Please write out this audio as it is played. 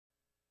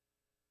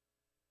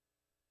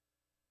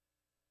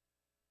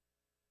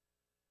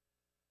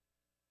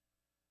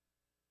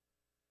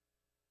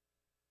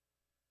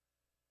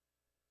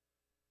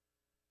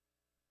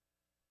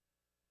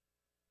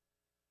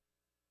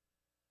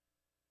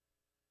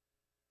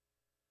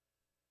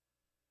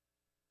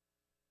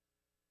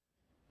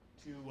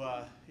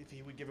if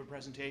he would give a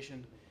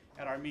presentation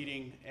at our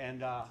meeting,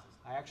 and I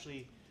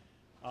actually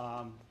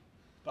thought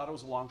it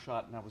was a long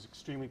shot, and I was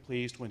extremely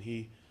pleased when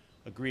he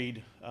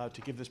agreed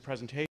to give this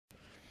presentation.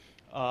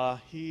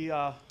 He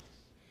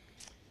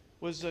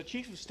was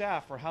Chief of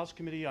Staff for House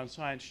Committee on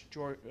Science,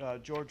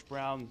 George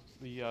Brown,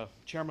 the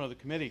chairman of the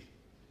committee.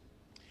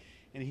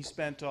 And he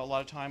spent a lot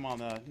of time on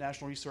the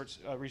National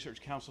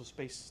Research Council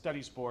Space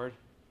Studies Board.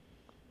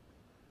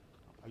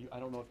 I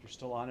don't know if you're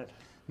still on it.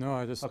 No,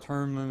 I just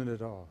term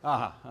limited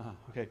off.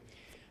 Okay.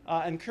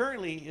 And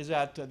currently is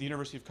at the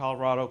University of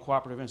Colorado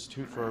Cooperative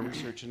Institute for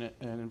Research in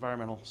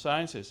Environmental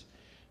Sciences.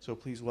 So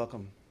please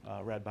welcome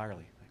Rad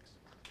Byerly. Thanks.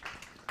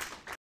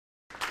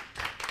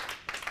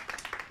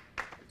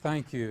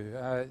 Thank you.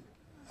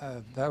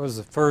 That was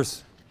the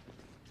first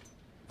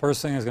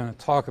thing I was going to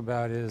talk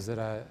about, is that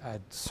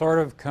I'd sort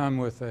of come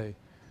with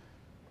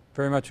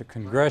very much a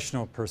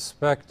congressional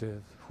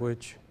perspective,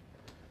 which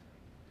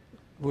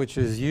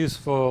is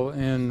useful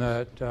in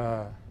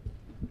that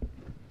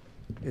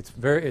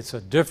it's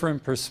a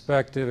different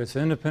perspective. It's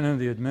independent of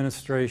the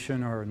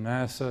administration or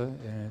NASA,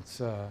 and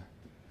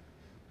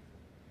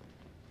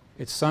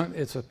it's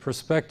a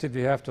perspective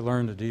you have to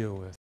learn to deal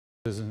with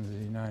in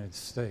the United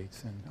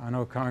States. And I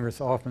know Congress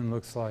often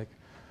looks like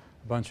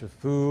a bunch of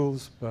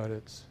fools, but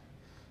it's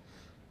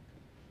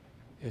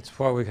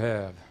what we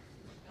have.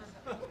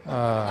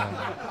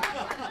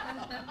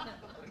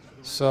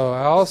 So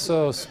I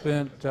also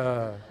spent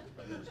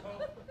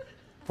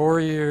 4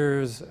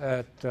 years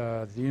at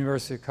the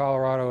University of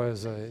Colorado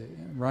as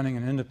running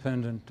an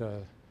independent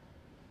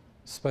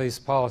space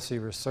policy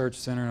research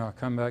center, and I'll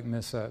come back and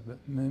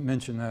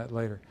mention that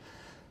later.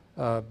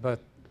 But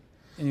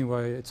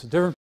anyway, it's a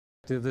different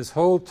perspective. This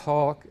whole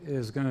talk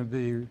is going to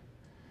be,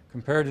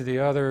 compared to the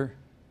other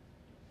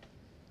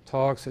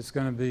talks, it's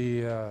going to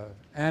be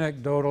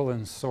anecdotal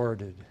and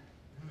sordid.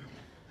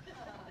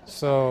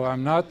 So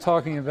I'm not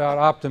talking about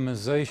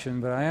optimization,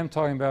 but I am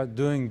talking about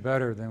doing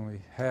better than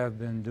we have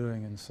been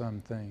doing in some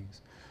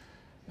things.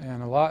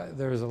 And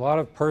there's a lot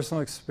of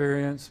personal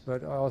experience,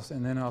 but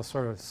and then I'll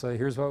sort of say,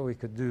 here's what we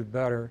could do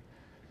better.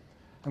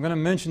 I'm going to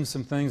mention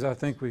some things I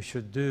think we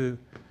should do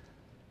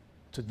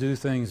to do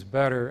things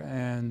better,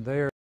 and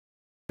the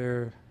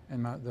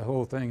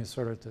whole thing is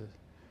sort of to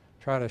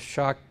try to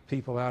shock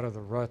people out of the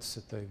ruts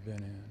that they've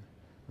been in,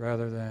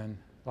 rather than,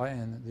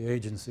 and the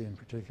agency in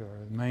particular,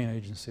 the main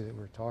agency that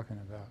we're talking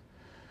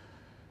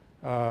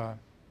about.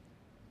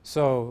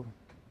 So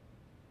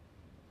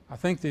I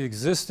think the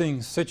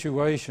existing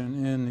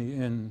situation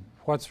in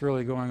what's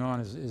really going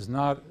on is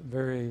not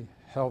very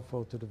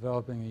helpful to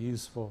developing a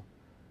useful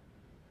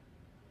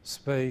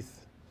space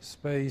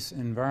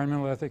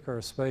environmental ethic or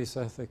a space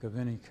ethic of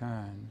any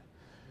kind.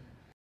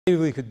 Maybe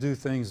we could do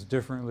things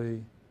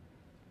differently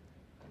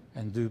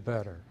and do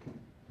better.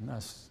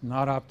 That's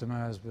not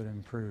optimized, but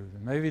improved.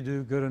 And maybe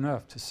do good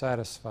enough to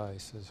satisfy,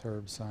 as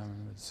Herb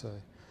Simon would say.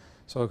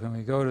 So can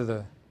we go to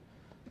the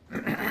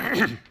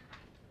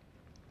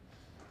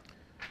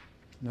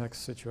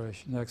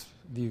next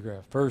view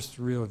graph, first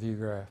real view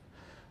graph.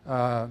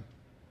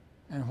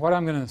 And what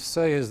I'm going to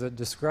say is that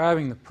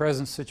describing the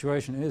present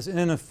situation is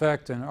in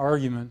effect an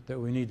argument that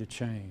we need to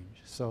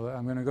change. So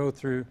I'm going to go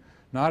through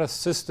not a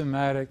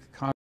systematic,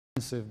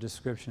 comprehensive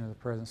description of the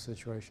present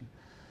situation,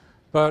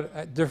 but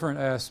at different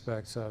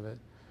aspects of it.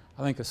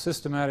 I think a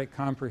systematic,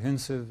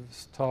 comprehensive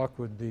talk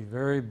would be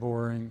very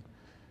boring,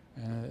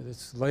 and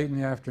it's late in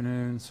the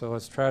afternoon, so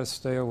let's try to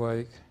stay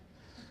awake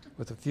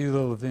with a few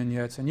little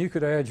vignettes, and you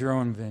could add your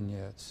own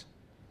vignettes.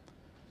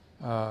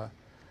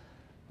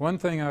 One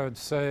thing I would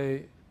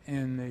say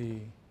in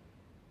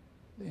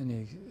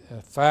the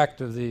fact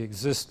of the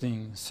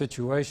existing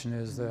situation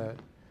is that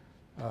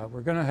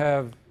we're going to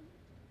have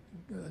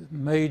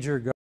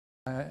major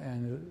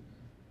and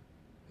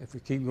if we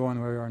keep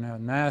going where we are now,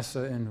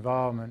 NASA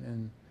involvement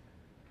in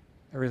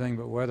everything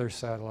but weather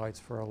satellites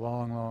for a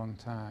long, long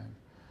time.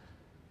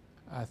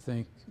 I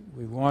think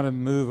we want to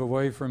move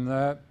away from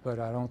that, but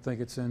I don't think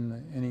it's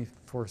in any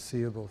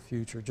foreseeable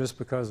future just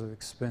because of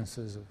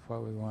expenses of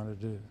what we want to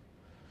do.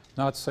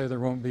 Not to say there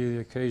won't be the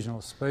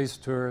occasional space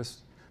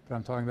tourist, but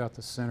I'm talking about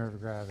the center of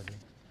gravity.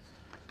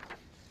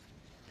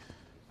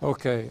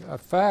 Okay, a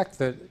fact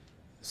that,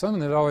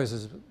 something that always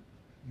has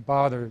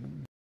bothering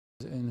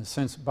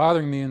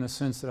me in the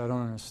sense that I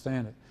don't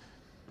understand it.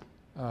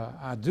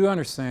 I do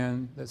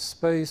understand that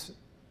space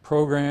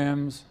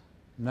programs,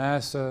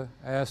 NASA,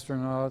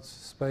 astronauts,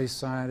 space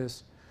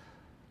scientists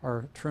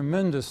are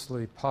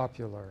tremendously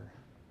popular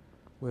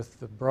with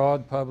the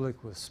broad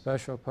public, with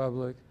special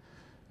public.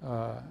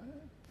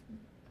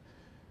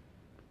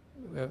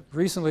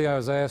 Recently I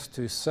was asked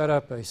to set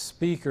up a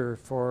speaker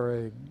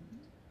for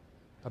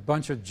a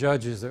bunch of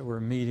judges that were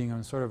meeting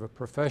on sort of a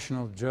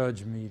professional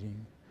judge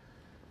meeting.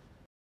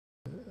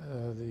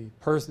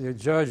 The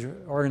judge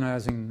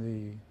organizing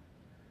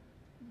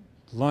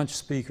the lunch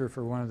speaker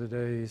for one of the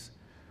days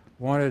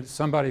wanted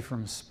somebody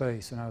from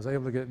space, and I was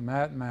able to get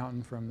Matt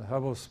Mountain from the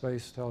Hubble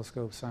Space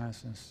Telescope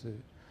Science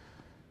Institute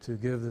to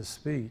give the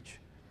speech.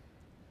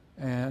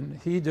 And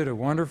he did a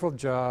wonderful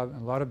job,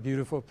 a lot of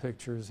beautiful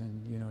pictures,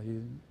 and you know,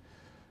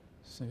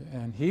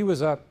 and he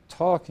was up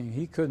talking.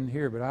 He couldn't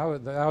hear, but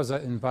I was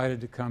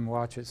invited to come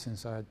watch it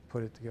since I had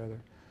put it together.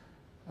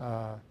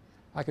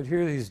 I could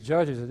hear these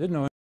judges that didn't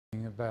know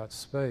anything about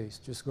space,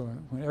 just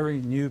going, when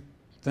every new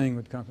thing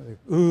would come, they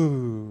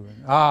ooh,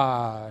 and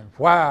ah, and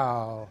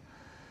wow.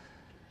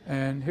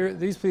 And here,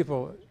 these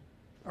people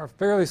are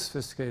fairly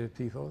sophisticated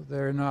people.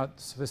 They're not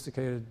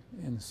sophisticated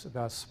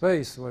about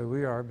space the way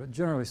we are, but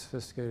generally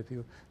sophisticated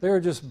people. They were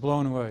just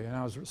blown away, and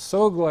I was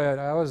so glad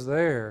I was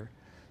there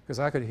because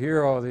I could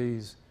hear all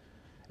these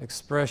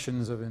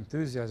expressions of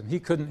enthusiasm. He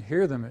couldn't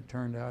hear them, it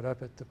turned out,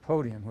 up at the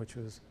podium, which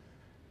was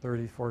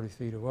 30, 40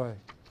 feet away.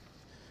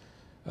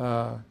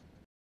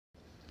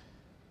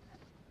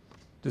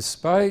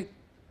 Despite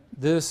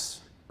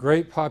this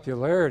great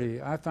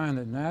popularity, I find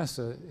that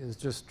NASA is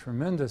just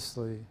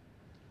tremendously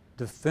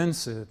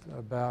defensive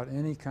about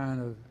any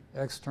kind of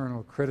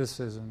external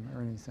criticism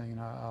or anything. And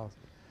I'll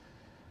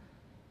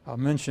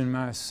mention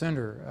my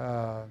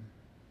center.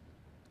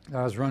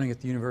 I was running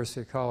at the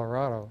University of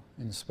Colorado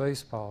in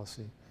space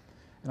policy.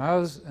 And I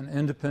was an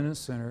independent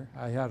center.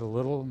 I had a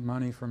little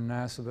money from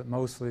NASA, but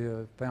mostly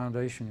a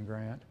foundation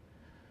grant.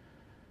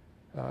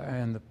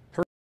 And the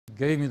person who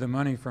gave me the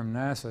money from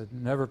NASA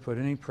never put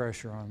any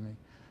pressure on me.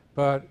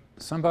 But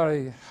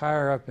somebody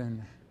higher up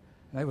in,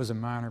 and it was a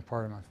minor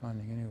part of my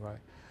funding anyway,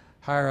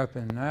 higher up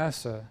in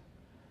NASA,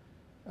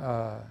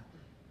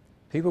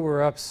 people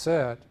were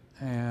upset,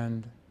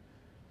 and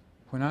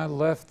when I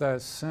left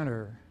that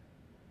center,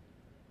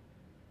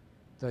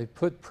 they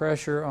put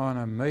pressure on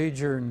a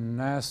major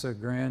NASA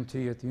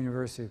grantee at the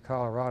University of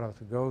Colorado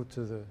to go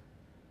to the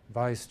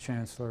vice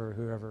chancellor or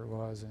whoever it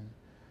was,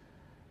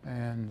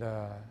 and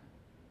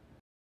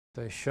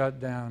they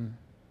shut down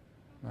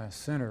my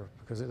center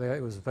because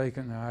it was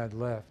vacant and I had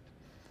left.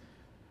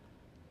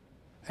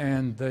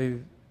 And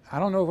I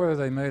don't know whether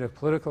they made a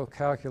political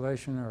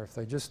calculation or if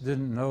they just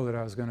didn't know that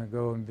I was going to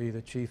go and be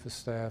the chief of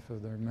staff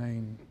of their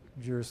main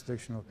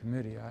jurisdictional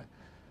committee.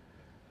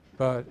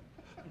 But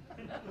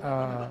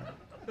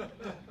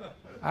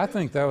I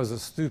think that was a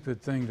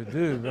stupid thing to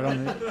do. But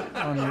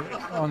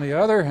on the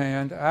other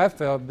hand, I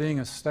felt being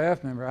a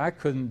staff member, I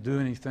couldn't do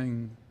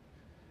anything.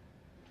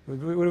 It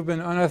would have been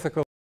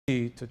unethical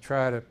to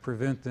try to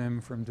prevent them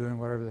from doing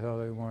whatever the hell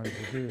they wanted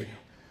to do.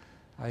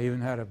 I even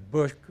had a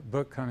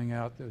book coming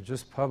out that was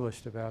just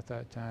published about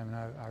that time, and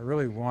I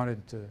really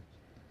wanted to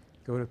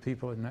go to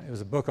people, it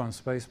was a book on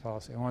space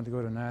policy. I wanted to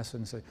go to NASA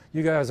and say,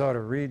 you guys ought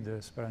to read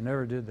this, but I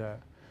never did that.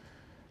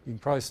 You can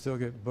probably still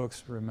get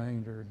books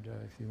remaindered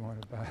if you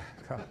want to buy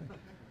a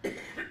copy.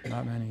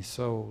 Not many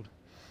sold.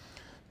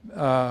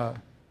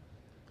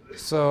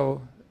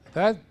 So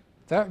that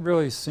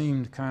really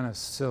seemed kind of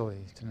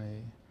silly to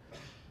me.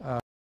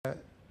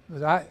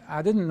 But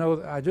I didn't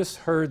know, I just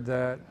heard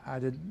that.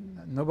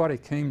 Nobody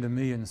came to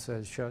me and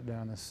said shut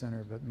down the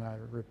center, but my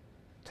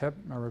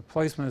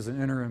replacement as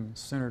an interim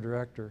center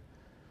director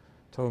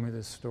told me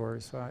this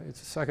story. So it's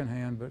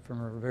secondhand, but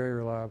from a very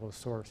reliable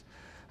source.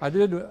 I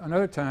did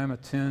another time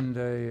attend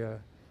a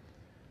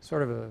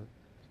sort of a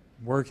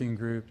working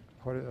group,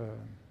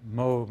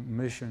 MO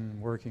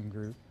mission working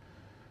group,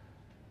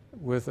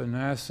 with a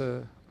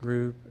NASA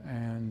group,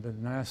 and the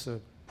NASA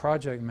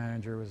project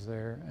manager was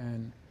there,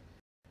 and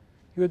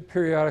he would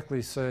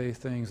periodically say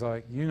things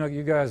like,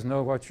 you guys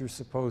know what you're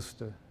supposed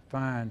to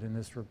find in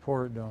this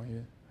report, don't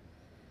you?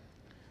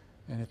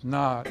 And if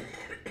not,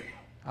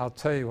 I'll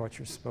tell you what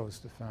you're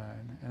supposed to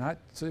find. And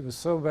it was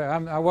so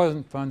bad. I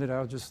wasn't funded.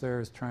 I was just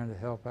there as trying to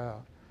help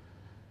out.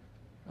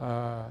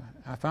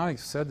 I finally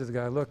said to the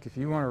guy, look, if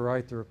you want to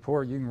write the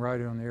report, you can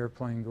write it on the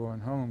airplane going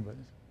home, but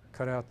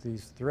cut out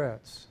these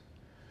threats.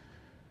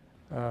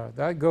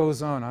 That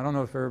goes on. I don't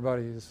know if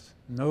everybody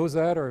knows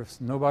that or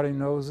if nobody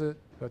knows it,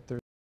 but there's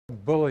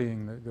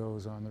bullying that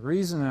goes on. The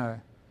reason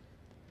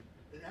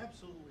It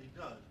absolutely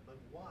does, but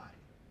why?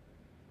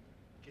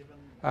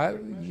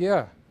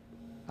 Yeah,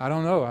 I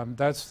don't know.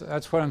 That's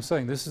what I'm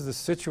saying. This is the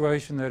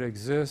situation that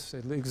exists.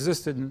 It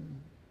existed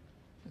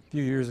a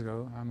few years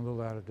ago. I'm a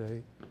little out of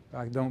date.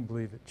 I don't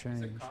believe it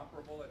changed. Is it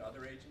comparable at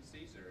other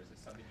agencies, or is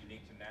it something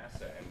unique to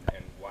NASA,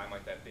 and why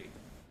might that be?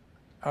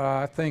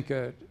 I think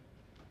at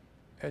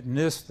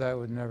NIST that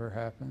would never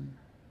happen.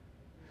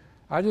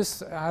 I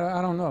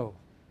don't know.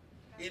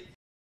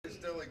 It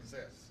still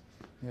exists.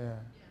 Yeah.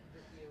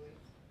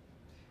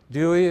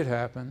 Dewey, it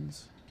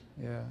happens.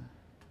 Yeah.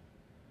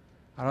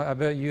 I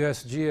bet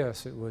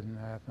USGS it wouldn't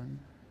happen.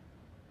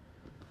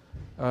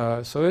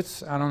 So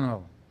I don't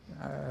know.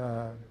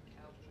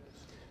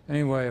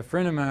 Anyway, a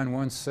friend of mine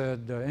once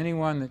said,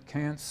 anyone that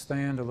can't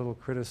stand a little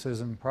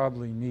criticism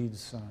probably needs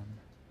some.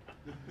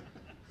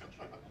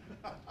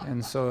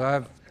 And so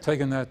I've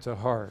taken that to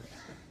heart.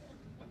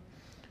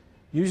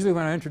 Usually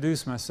when I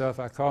introduce myself,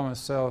 I call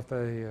myself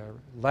a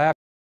lab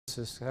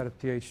physicist. I had a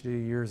PhD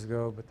years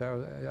ago, but that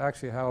was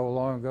actually how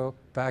long ago?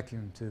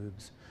 Vacuum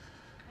tubes.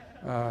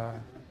 And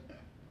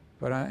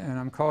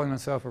I'm calling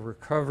myself a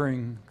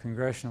recovering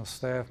congressional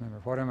staff member.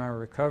 What am I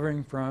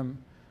recovering from?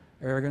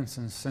 Arrogance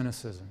and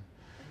cynicism.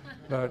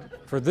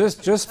 But for this,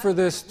 just for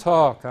this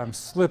talk, I'm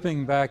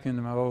slipping back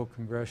into my old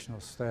congressional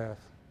staff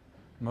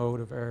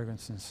mode of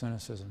arrogance and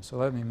cynicism. So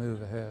let me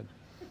move ahead.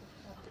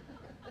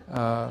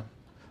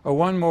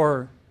 One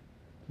more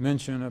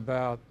mention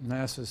about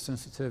NASA's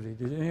sensitivity.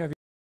 Did any of you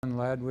know John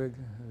Ladwig,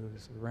 who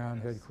was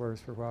around headquarters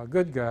for a while?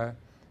 Good guy.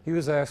 He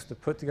was asked to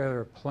put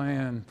together a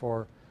plan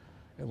for,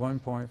 at one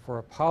point, for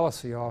a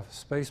policy office,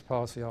 space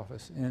policy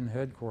office in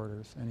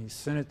headquarters, and he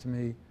sent it to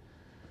me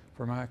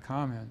for my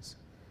comments.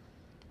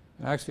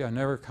 And actually, I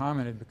never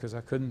commented because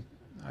I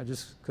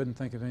just couldn't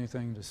think of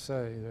anything to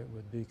say that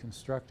would be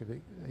constructive.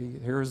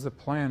 Here's the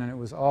plan, and it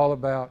was all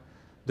about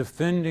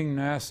defending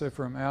NASA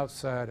from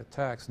outside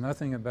attacks,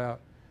 nothing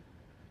about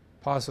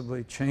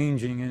possibly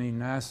changing any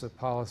NASA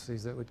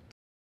policies that would keep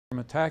from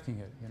attacking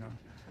it, you know.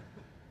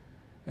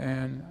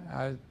 And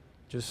I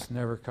just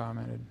never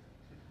commented,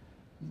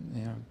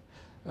 you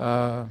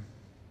know.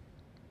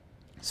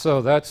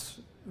 So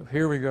that's,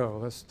 here we go,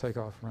 let's take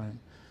off running.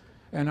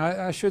 And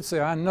I should say,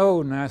 I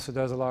know NASA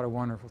does a lot of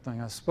wonderful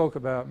things. I spoke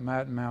about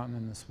Matt Mountain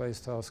and the Space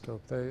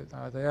Telescope. The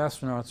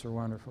astronauts are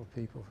wonderful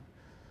people.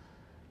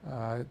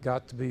 I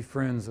got to be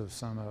friends of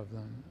some of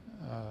them.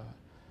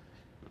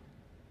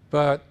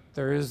 But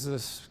there is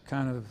this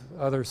kind of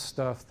other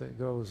stuff that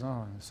goes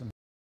on, some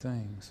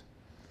things.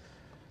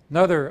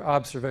 Another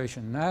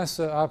observation,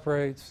 NASA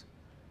operates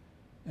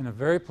in a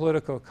very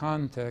political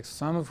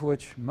context,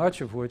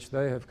 much of which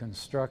they have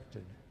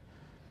constructed.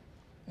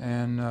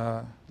 And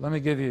let me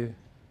give you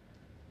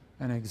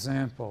an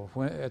example.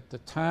 At the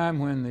time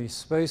when the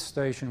space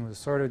station was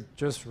sort of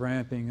just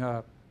ramping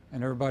up,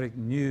 and everybody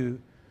knew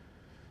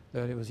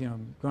that it was, you know,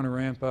 going to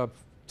ramp up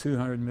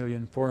 200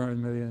 million, 400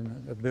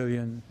 million, a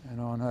billion,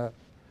 and on up.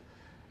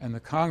 And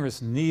the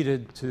Congress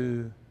needed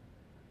to,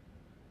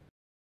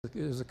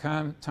 it was a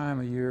time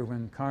of year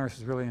when Congress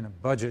was really in a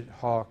budget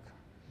hawk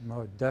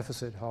mode,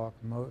 deficit hawk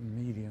mode,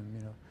 medium,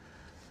 you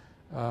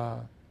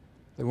know.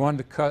 They wanted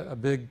to cut a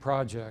big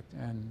project,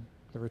 and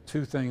there were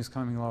two things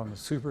coming along, the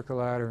super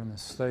collider and the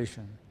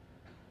station.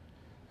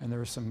 And there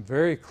were some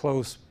very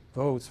close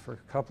votes for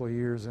a couple of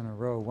years in a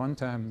row. One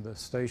time the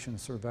station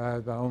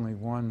survived by only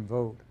one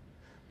vote,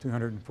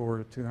 204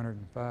 to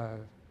 205, or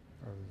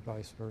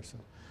vice versa.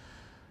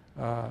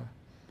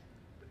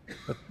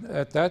 But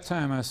at that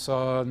time I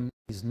saw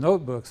these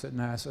notebooks that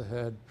NASA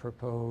had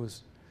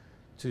proposed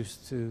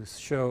to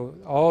show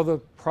all the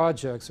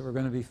projects that were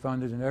going to be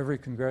funded in every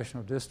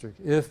congressional district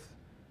if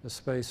the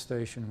space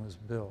station was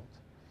built.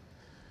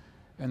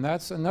 And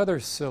that's another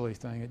silly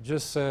thing. It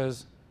just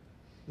says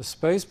the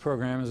space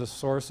program is a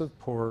source of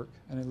pork,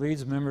 and it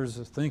leads members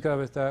to think of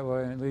it that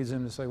way, and it leads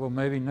them to say, well,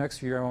 maybe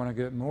next year I want to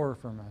get more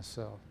for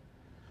myself.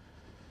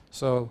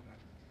 So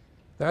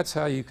that's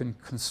how you can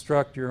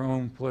construct your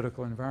own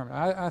political environment.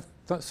 I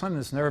thought something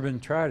that's never been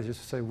tried is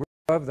just to say, we're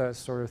above that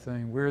sort of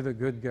thing. We're the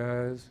good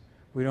guys.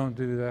 We don't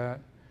do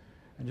that.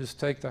 And just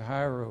take the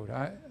high road.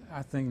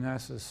 I think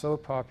NASA is so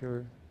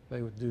popular,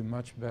 they would do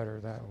much better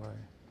that way.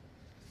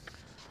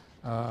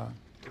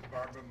 Did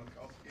Barbara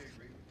Mikulski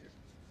agree with you?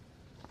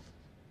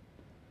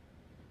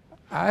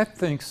 I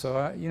think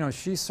so. You know,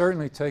 she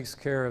certainly takes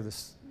care of the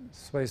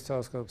Space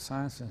Telescope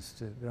Science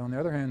Institute. But on the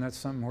other hand, that's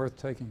something worth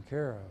taking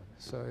care of.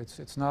 So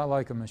it's not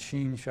like a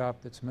machine shop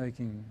that's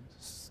making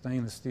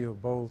stainless steel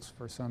bolts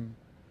for some.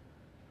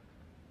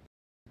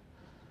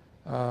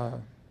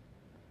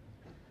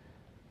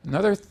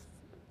 Another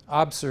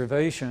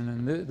observation,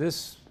 and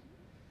this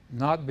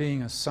not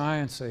being a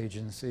science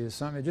agency is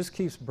something, it just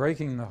keeps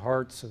breaking the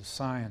hearts of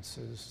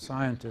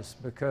scientists,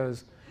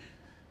 because,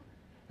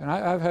 and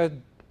I've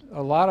had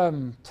a lot of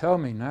them tell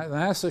me,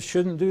 NASA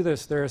shouldn't do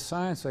this, they're a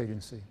science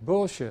agency.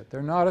 Bullshit,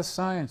 they're not a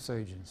science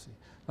agency.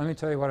 Let me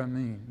tell you what I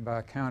mean by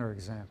a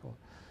counterexample.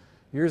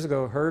 Years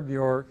ago, Herb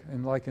York,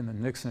 like in the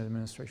Nixon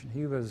administration,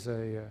 he was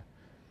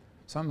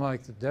something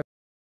like the Deputy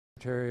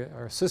Secretary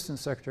or Assistant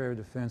Secretary of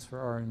Defense for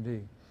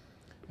R&D.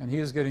 And he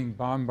was getting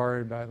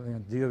bombarded by,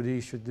 you know,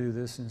 DOD should do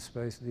this in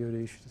space,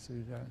 DOD should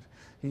do that.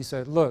 He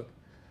said, look,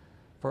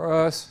 for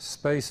us,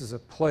 space is a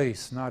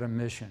place, not a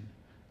mission.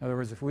 In other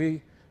words, if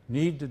we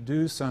need to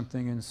do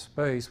something in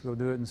space, we'll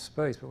do it in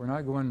space, but we're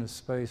not going to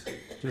space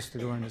just to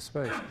go into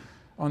space.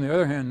 On the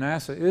other hand,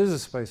 NASA is a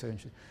space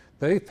agency.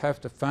 They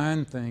have to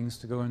find things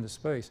to go into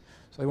space.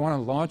 So they want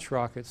to launch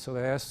rockets, so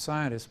they ask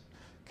scientists,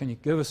 can you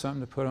give us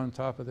something to put on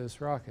top of this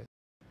rocket?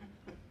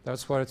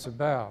 That's what it's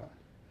about.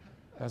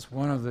 That's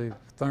one of the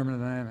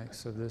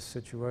thermodynamics of this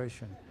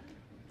situation.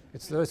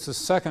 It's the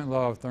second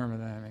law of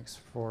thermodynamics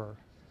for,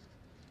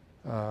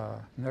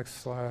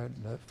 next slide,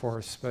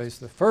 for space.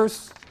 The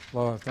first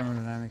law of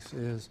thermodynamics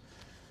is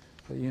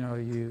that, you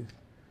know,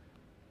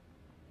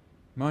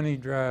 money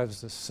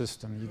drives the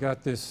system. You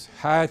got this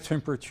high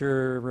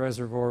temperature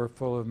reservoir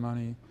full of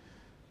money,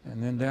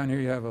 and then down here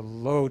you have a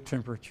low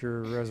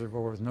temperature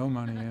reservoir with no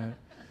money in it.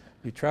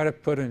 You try to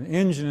put an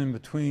engine in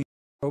between,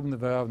 open the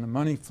valve, and the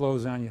money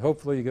flows down.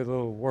 Hopefully you get a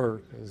little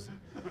work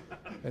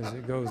as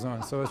it goes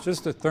on. So it's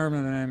just a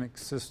thermodynamic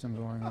system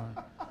going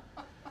on.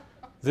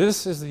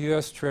 This is the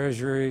U.S.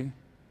 Treasury.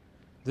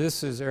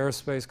 This is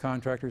aerospace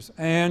contractors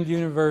and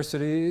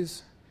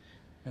universities.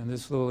 And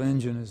this little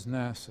engine is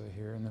NASA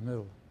here in the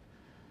middle.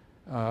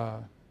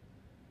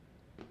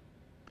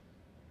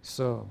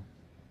 So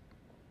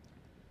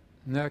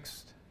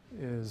next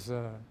is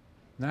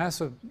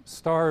NASA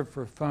starved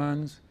for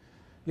funds.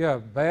 Yeah,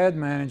 bad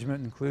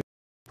management, including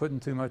putting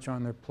too much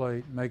on their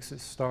plate, makes it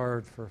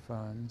starved for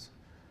funds.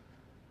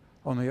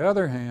 On the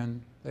other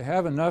hand, they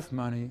have enough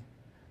money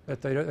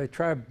that they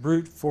try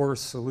brute force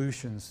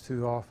solutions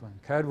too often.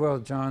 Cadwell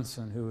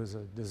Johnson, who was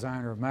a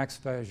designer, a Max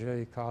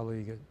Faget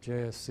colleague at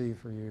JSC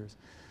for years,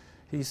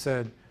 he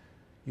said,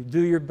 you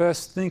do your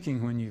best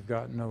thinking when you've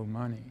got no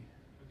money.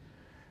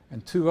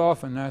 And too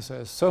often NASA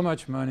has so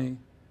much money,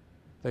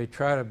 they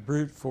try to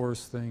brute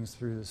force things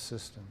through the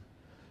system.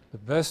 The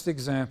best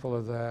example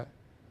of that,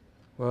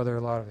 well, there are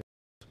a lot of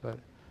examples,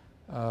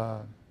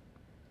 but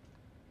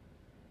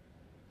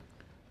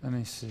let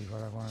me see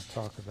what I want to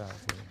talk about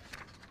here.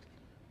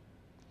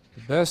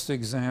 The best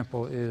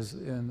example is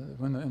in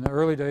the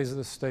early days of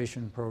the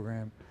station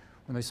program,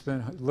 when they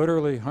spent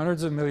literally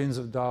hundreds of millions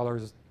of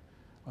dollars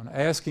on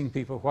asking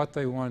people what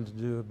they wanted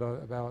to do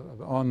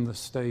on the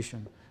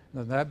station.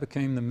 Now, that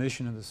became the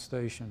mission of the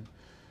station.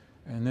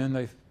 And then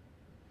they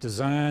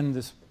designed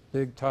this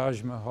big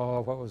Taj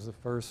Mahal. What was the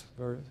first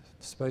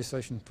space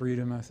station?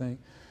 Freedom, I think.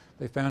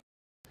 They found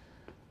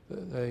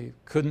they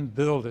couldn't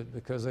build it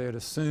because they had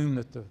assumed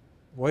that the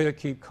way to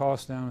keep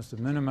costs down is to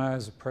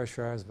minimize the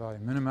pressurized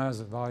volume, minimize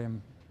the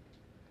volume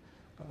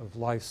of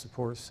life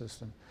support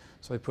system.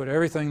 So they put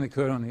everything they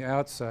could on the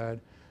outside.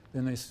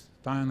 Then they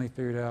finally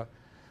figured out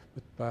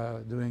by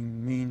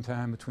doing mean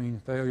time between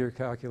failure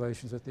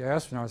calculations that the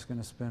astronauts are going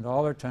to spend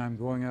all their time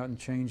going out and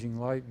changing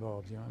light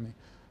bulbs. You know what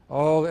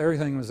I mean?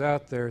 Everything was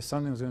out there.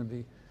 Something was going to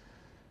be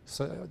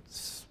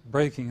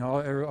breaking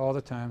all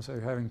the time. So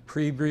they're having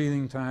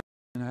pre-breathing time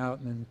and out,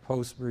 and then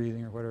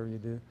post-breathing or whatever you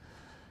do.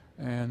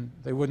 And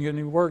they wouldn't get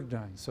any work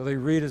done. So they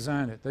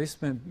redesigned it. They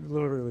spent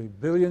literally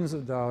billions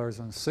of dollars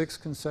on 6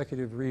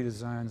 consecutive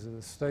redesigns of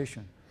the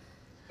station.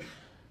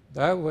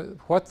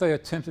 What they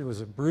attempted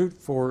was a brute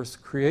force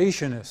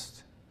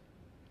creationist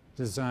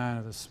design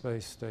of the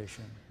space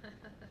station.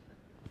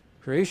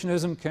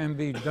 Creationism can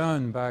be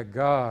done by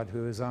God,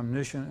 who is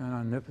omniscient and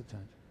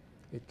omnipotent.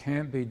 It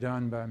can't be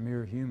done by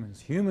mere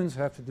humans. Humans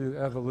have to do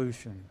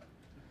evolution.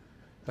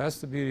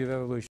 That's the beauty of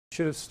evolution. You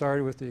should have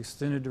started with the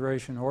extended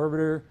duration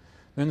orbiter,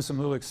 then some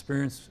little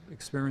experiments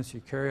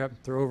you carry up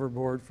and throw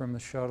overboard from the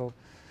shuttle.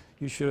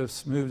 You should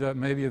have moved up,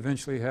 maybe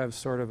eventually have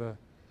sort of a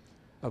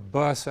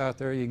bus out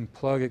there you can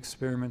plug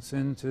experiments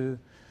into,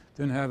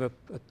 then have a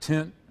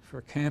tent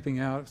for camping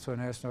out so an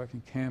astronaut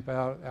can camp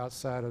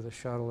outside of the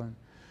shuttle, and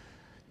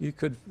you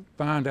could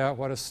find out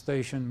what a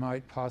station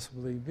might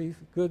possibly be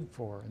good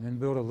for, and then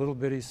build a little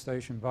bitty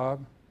station.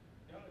 Bob?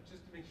 Yeah,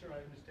 just to make sure I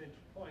understand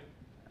your point,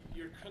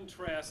 you're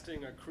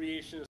contrasting a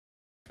creationist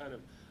kind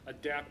of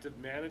adaptive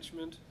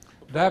management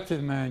approach?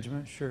 Adaptive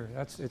management, sure.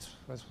 That's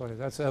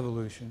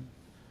evolution.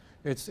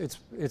 It's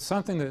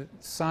something that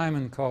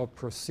Simon called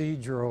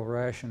procedural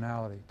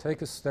rationality.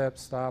 Take a step,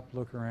 stop,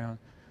 look around.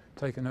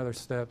 Take another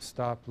step,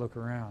 stop, look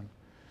around.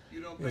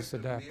 You don't It's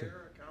think the adaptive.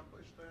 mirror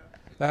accomplished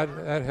that?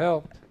 That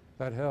helped.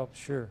 That helped,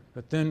 sure.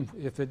 But then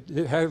if it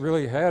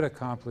really had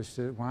accomplished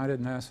it, why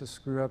did NASA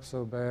screw up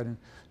so bad and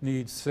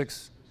need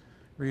 6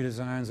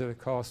 redesigns that it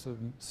cost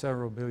them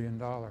several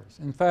 $billion?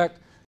 In fact,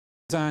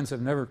 designs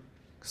have never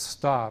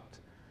stopped.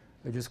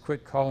 They just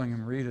quit calling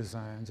them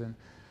redesigns. And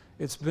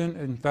it's been,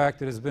 in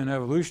fact, it has been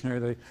evolutionary.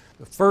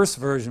 The first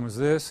version was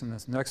this, and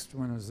this next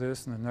one was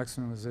this, and the next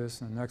one was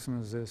this, and the next one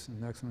was this, and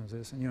the next one was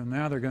this. And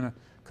now they're going to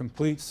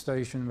complete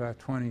station by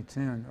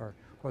 2010, or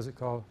what's it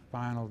called,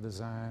 final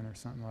design or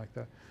something like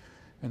that.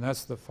 And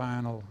that's the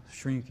final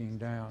shrinking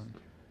down.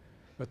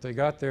 But they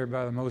got there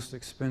by the most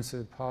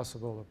expensive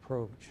possible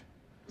approach.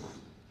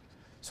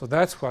 So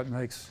that's what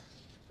makes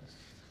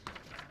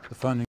the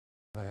funding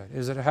bad.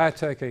 Is it a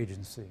high-tech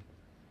agency?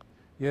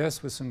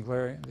 Yes, with some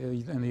glaring,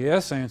 and the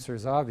yes answer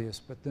is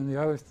obvious, but then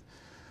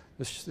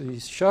the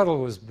shuttle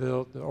was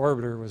built, the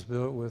orbiter was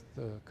built with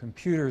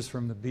computers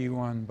from the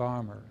B-1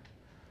 bomber.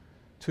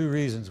 2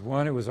 reasons.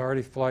 1, it was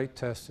already flight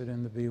tested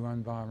in the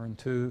B-1 bomber, and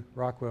 2,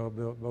 Rockwell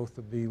built both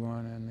the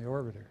B-1 and the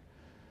orbiter.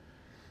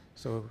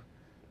 So,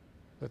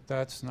 but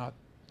that's not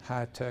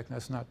high-tech,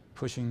 that's not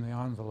pushing the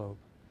envelope.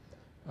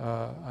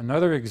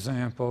 Another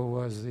example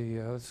was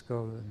let's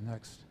go to the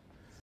next,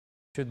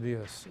 should be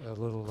a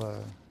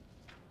little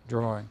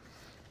drawing.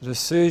 The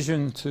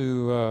decision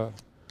to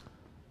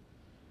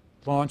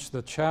launch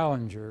the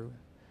Challenger.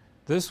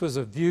 This was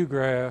a view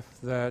graph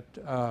that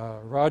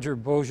Roger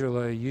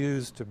Beaujolais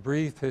used to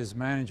brief his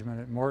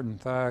management at Morton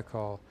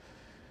Thiokol,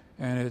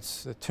 and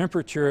it's the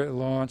temperature at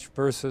launch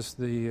versus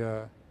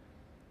the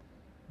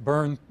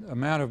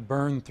amount of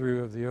burn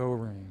through of the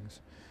O-rings.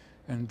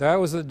 And that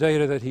was the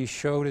data that he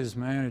showed his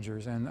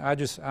managers, and I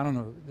don't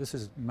know, this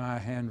is my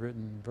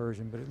handwritten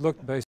version, but it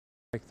looked basically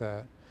like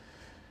that.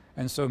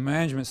 And so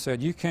management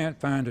said, you can't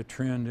find a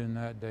trend in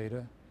that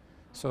data,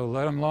 so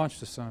let them launch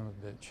the son of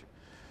a bitch.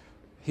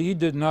 He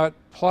did not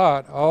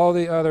plot all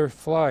the other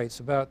flights,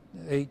 about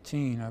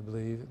 18, I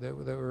believe, that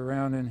were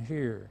around in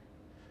here.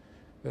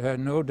 that had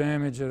no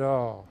damage at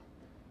all,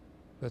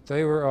 but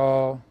they were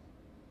all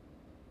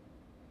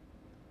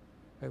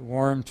at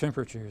warm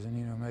temperatures,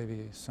 and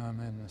maybe some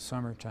in the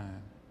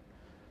summertime.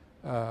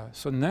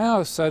 So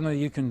now suddenly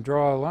you can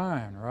draw a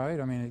line, right?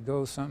 I mean, it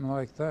goes something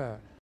like that.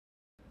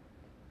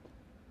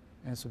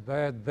 And it's a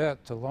bad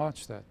bet to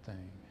launch that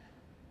thing.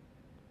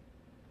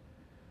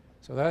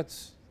 So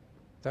that's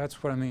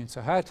what I mean. It's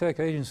a high-tech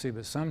agency,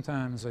 but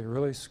sometimes they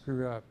really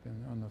screw up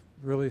on the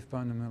really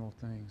fundamental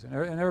things. And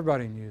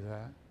everybody knew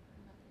that.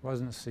 It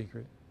wasn't a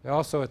secret. They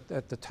also,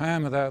 at the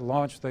time of that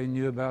launch, they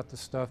knew about the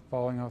stuff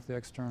falling off the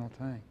external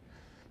tank.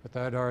 But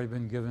that had already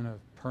been given a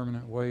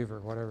permanent waiver,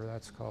 whatever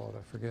that's called,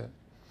 I forget.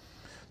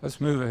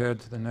 Let's move ahead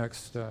to the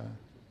next. What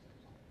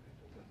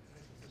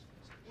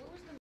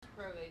was the most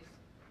pro they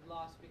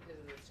lost because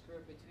of the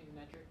screw-up between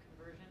metric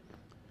conversion?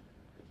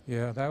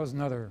 Yeah, that was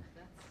another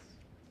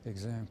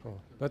example.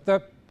 But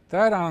that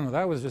I don't know,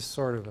 that was just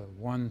sort of a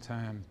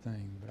one-time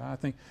thing. But I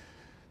think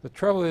the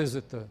trouble is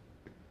that the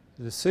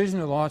decision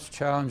to launch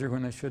Challenger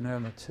when they shouldn't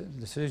have, and the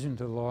decision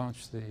to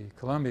launch the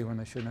Columbia when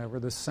they shouldn't have, were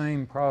the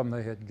same problem.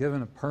 They had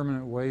given a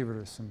permanent waiver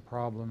to some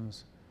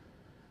problems.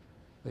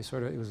 They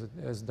sort of, it was,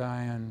 as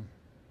Diane,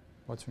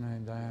 what's her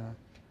name, Diana?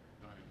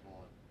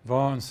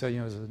 Vaughn said,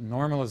 it was a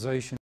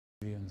normalization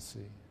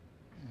agency.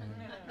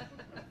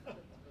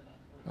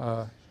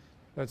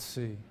 Let's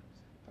see.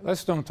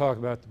 Let's don't talk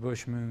about the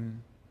Bush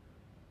Moon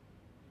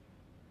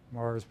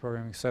Mars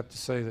program, except to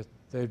say that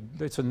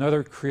it's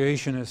another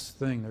creationist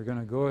thing. They're going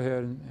to go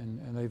ahead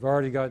and they've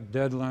already got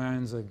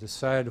deadlines. They've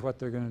decided what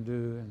they're going to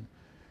do, and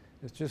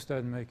it just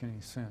doesn't make any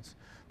sense.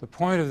 The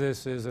point of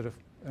this is that if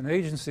an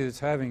agency that's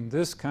having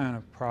this kind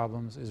of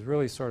problems is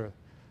really sort of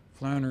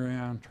floundering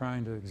around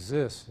trying to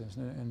exist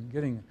and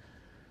getting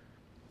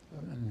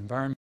an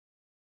environment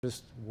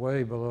just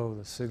way below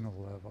the signal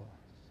level,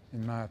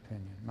 in my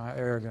opinion, my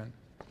arrogant,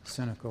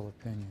 cynical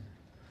opinion.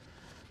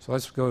 So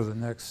let's go to the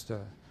next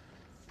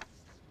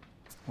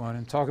one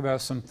and talk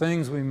about some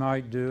things we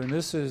might do, and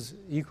this is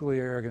equally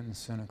arrogant and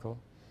cynical.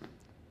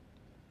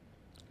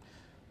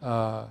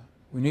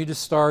 We need to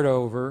start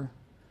over,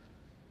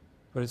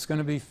 but it's going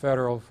to be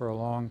federal for a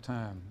long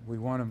time. We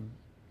want to,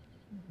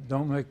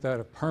 don't make that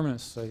a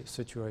permanent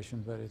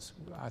situation, but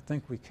I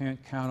think we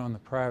can't count on the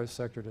private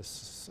sector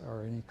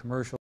or any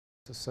commercial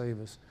to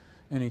save us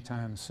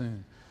anytime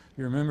soon.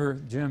 You remember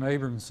Jim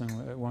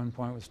Abramson at one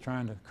point was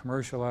trying to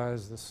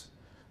commercialize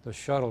the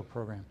shuttle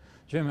program.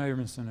 Jim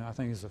Abramson, I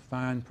think, is a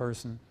fine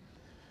person,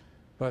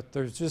 but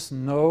there's just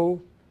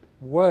no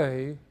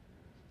way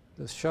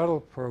the shuttle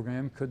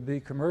program could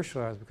be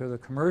commercialized, because a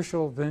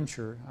commercial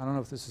venture, I don't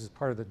know if this is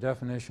part of the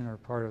definition or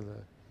part of the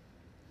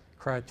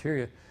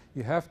criteria,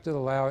 you have to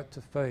allow it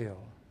to fail.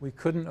 We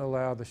couldn't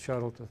allow the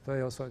shuttle to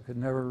fail, so it could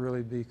never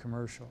really be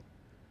commercial.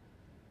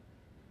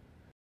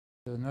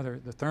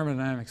 The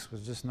thermodynamics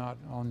was just not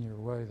on your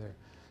way there.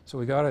 So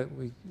we got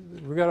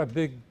a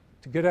big,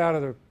 to get out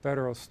of the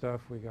federal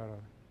stuff, we got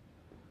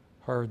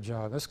a hard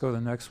job. Let's go to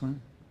the next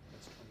one.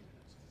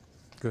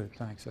 Good,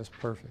 thanks, that's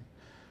perfect.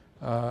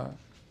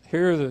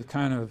 Here are the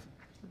kind of,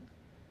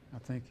 I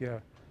think, yeah,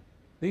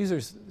 these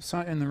are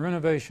some, in the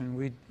renovation,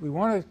 we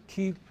want to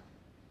keep,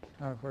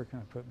 where can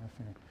I put my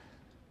finger?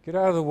 Get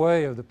out of the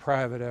way of the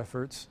private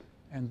efforts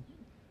and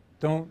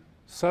don't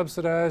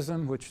subsidize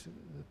them, which the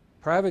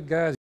private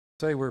guys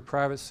say we're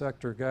private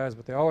sector guys,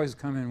 but they always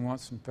come in and want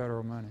some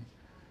federal money.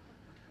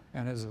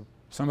 And as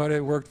somebody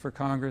that worked for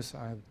Congress,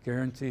 I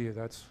guarantee you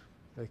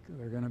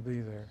they're going to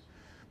be there.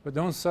 But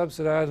don't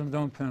subsidize them,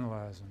 don't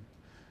penalize them.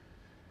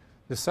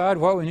 Decide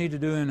what we need to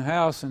do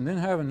in-house, and then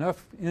have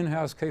enough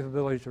in-house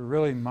capability to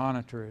really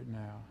monitor it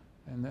now.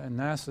 And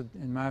NASA,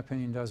 in my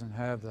opinion, doesn't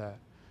have that.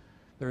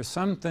 There are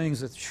some things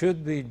that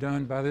should be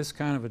done by this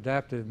kind of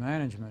adaptive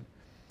management,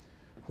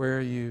 where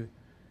you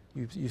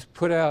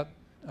put out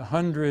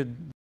 100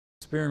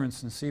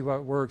 experiments and see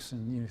what works,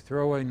 and you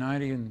throw away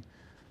 90 and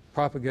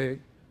propagate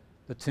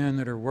the 10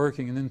 that are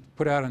working, and then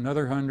put out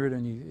another 100,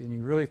 and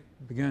you really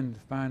begin to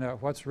find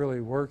out what's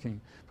really working.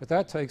 But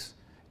that takes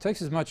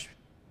as much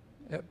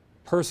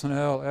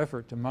personnel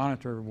effort to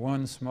monitor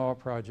one small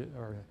project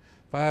or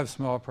 5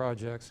 small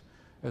projects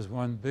as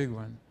one big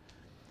one,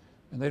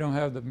 and they don't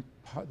have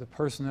the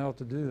personnel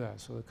to do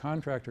that. So the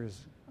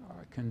contractors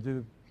can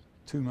do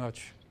too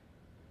much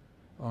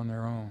on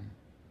their own.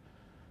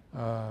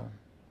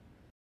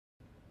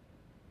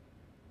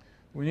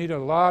 We need a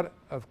lot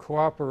of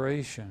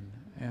cooperation,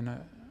 and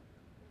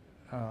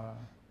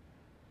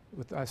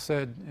I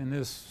said in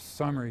this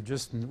summary,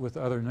 just with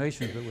other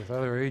nations, but with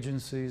other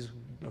agencies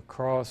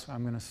across.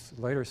 I'm going to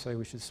later say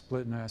we should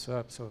split NASA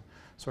up, so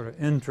sort of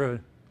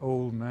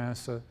intra-old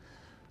NASA,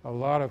 a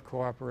lot of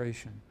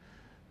cooperation.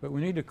 But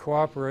we need to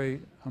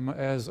cooperate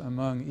as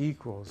among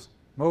equals.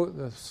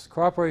 The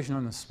cooperation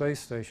on the space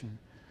station,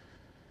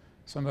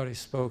 somebody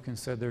spoke and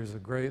said they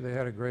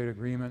had a great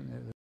agreement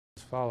that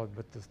was followed,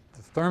 but the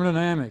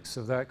thermodynamics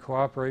of that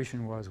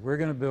cooperation was, we're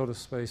going to build a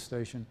space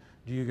station,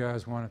 do you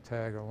guys want to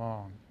tag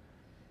along?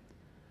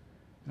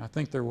 And I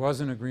think there was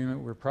an agreement.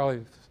 We're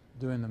probably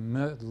doing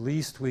the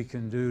least we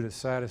can do to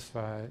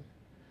satisfy it.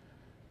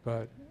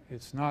 but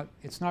it's not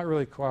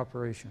really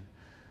cooperation.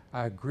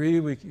 I agree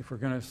if we're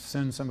going to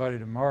send somebody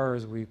to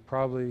Mars, we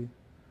probably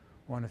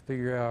want to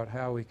figure out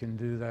how we can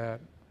do that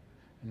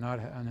and not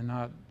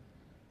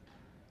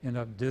end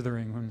up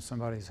dithering when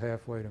somebody's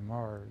halfway to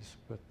Mars,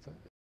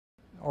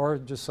 or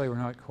just say we're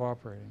not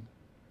cooperating.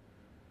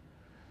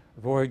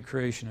 Avoid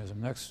creationism.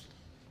 Next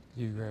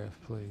view graph,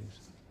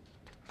 please.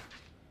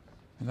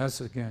 And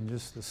that's, again,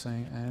 just the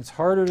same. And it's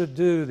harder to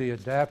do the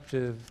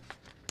adaptive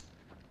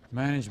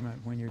management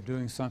when you're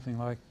doing something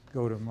like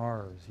go to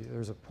Mars.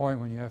 There's a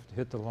point when you have to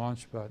hit the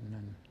launch button,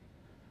 and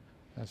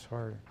that's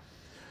harder.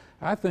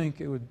 I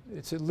think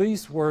it's at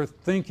least worth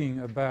thinking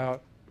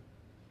about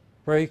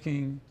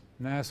breaking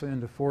NASA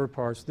into 4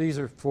 parts. These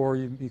are 4.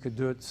 You could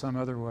do it some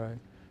other way.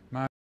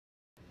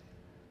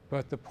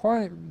 But the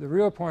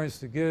real point is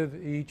to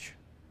give each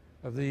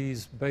of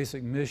these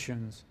basic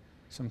missions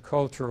some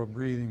cultural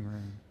breathing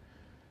room.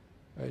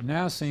 It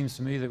now seems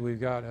to me that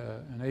we've got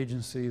an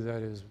agency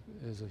that is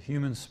a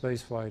human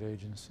spaceflight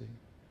agency.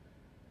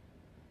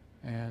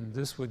 And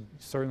this would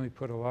certainly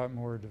put a lot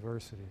more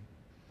diversity.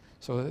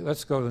 So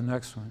let's go to the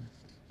next one.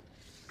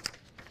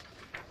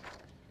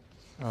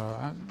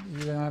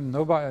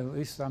 Nobody, at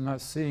least I'm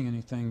not seeing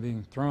anything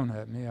being thrown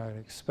at me. I'd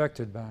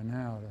expected by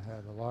now to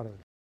have a lot of.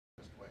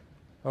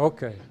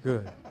 Okay,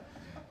 good.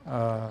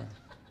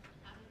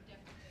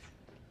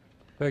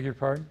 Beg your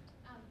pardon?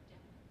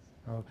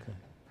 Okay.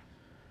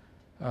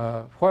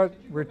 What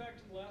we're, Back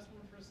to the last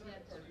one for a second,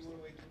 or do you want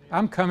to wait till the end?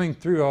 I'm coming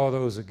through all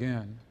those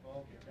again.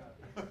 Okay,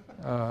 got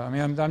it. I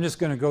mean, I'm just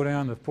going to go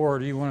down to 4.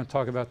 Do you want to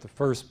talk about the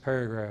first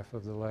paragraph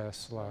of the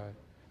last slide?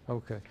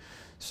 Okay.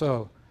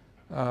 So,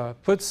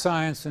 put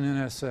science in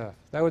NSF.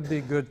 That would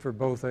be good for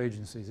both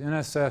agencies.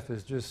 NSF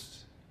is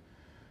just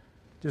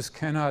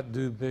cannot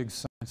do big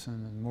science,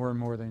 and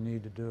more they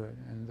need to do it.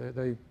 And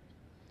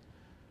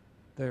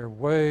they're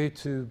way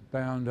too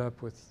bound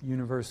up with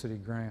university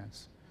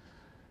grants.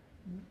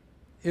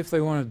 If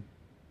they want to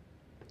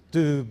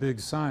do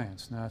big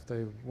science, now if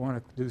they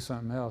want to do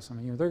something else, I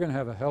mean, they're going to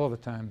have a hell of a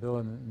time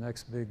building the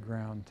next big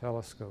ground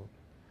telescope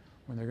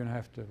when they're going to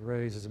have to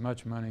raise as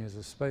much money as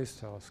a space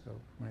telescope.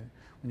 When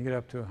you get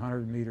up to a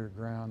 100-meter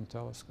ground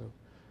telescope,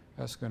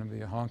 that's going to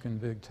be a honking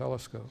big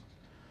telescope.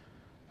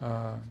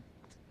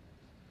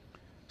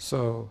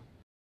 So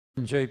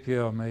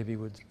JPL maybe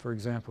would, for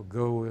example,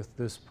 go with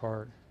this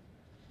part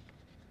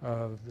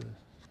of the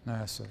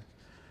NASA.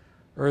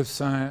 Earth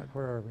science,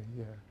 where are we?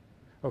 Yeah.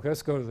 Okay,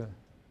 let's go to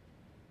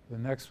the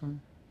next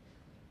one.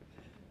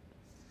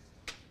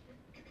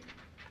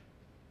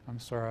 I'm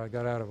sorry, I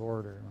got out of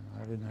order.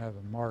 I didn't have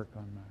a mark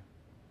on my.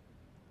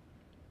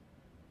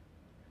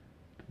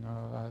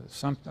 No,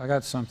 I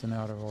got something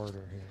out of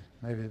order here.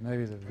 Maybe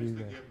the view.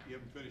 You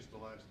haven't finished the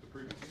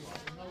previous slide.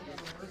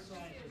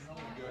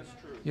 That's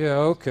true. Yeah.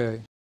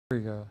 Okay. Here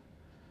we go.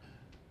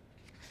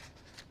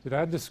 Did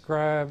I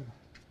describe?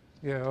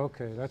 Yeah.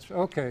 Okay. That's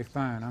okay.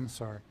 Fine. I'm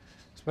sorry.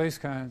 Space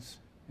science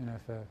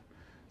NFF.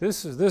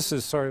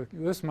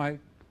 This might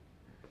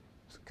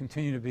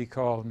continue to be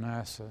called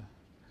NASA.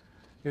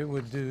 It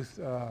would do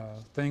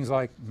things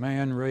like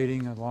man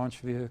rating a launch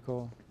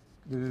vehicle,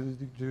 do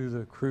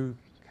the crew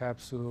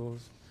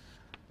capsules.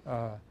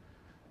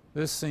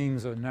 This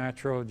seems a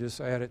natural, just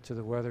add it to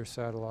the weather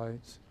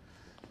satellites.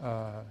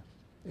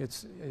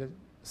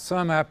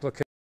 Some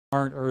applications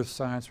aren't Earth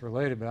science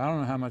related, but I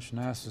don't know how much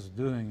NASA's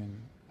doing in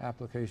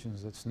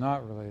applications that's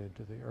not related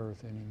to the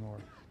Earth anymore.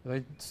 Are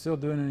they still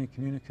doing any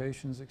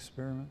communications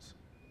experiments?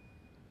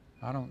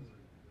 I don't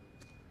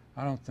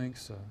think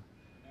so.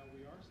 Now,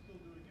 we are still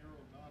doing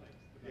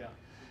aeronautics. Yeah.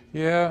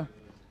 Yeah,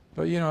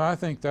 but you know, I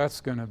think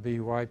that's going to be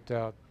wiped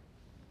out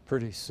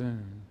pretty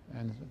soon.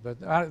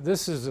 But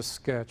this is a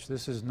sketch.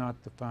 This is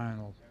not the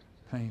final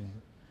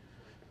painting.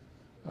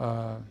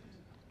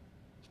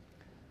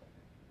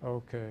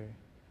 Okay.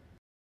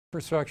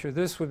 Infrastructure.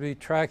 This would be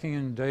tracking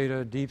and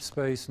data, deep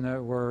space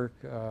network,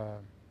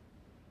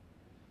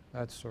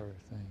 that sort of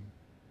thing.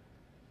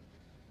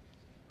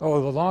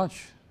 Oh, the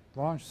launch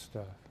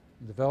stuff.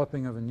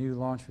 Developing of a new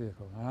launch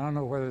vehicle. I don't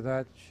know whether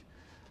that.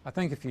 I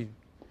think if you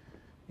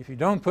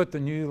don't put the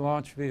new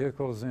launch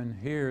vehicles in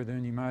here,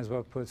 then you might as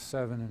well put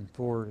 7 and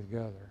 4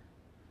 together.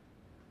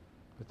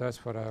 But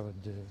that's what I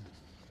would do.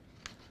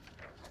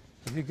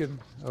 If you could,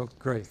 oh,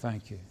 great,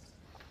 thank you.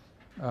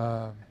 I have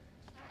a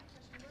question.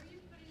 Where are you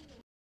putting the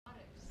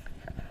robotics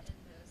in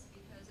this?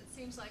 Because it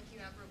seems like you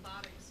have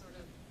robotics sort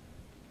of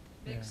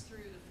mixed through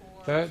the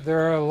 4.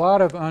 There are a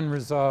lot of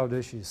unresolved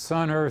issues.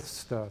 Sun-Earth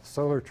stuff,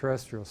 solar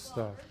terrestrial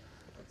stuff.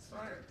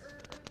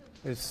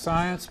 It's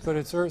science, but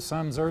it's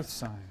some's Earth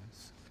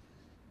science.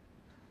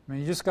 I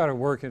mean, you just got to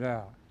work it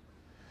out.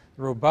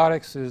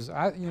 Robotics is,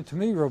 to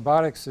me,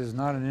 robotics is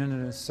not an end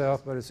in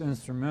itself, but it's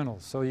instrumental.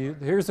 So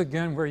here's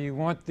again where you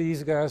want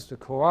these guys to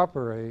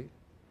cooperate,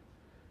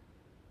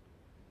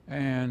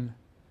 and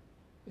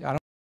I don't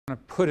want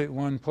to put it in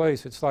one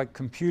place. It's like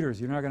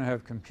computers. You're not going to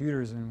have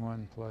computers in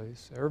one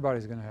place.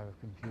 Everybody's going to have a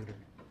computer.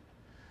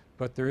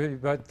 But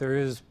there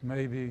is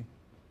maybe,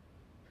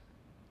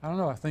 I don't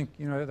know, I think,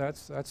 you know,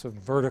 that's a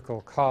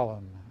vertical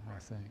column, I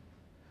think.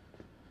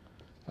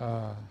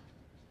 Have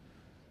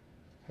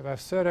I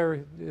said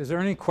every? Is there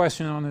any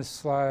question on this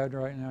slide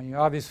right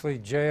now? Obviously,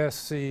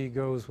 JSC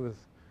goes with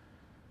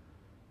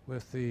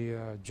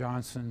the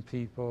Johnson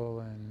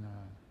people, and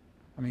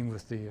I mean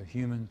with the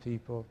human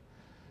people,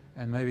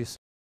 and maybe some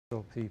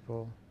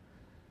people.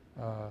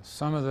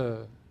 Some of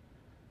the,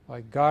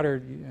 like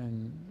Goddard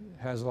and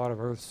has a lot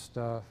of Earth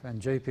stuff,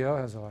 and JPL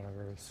has a lot of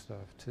Earth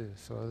stuff too.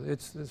 So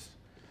this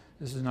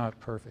is not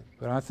perfect,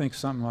 but I think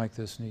something like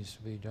this needs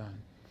to be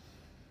done.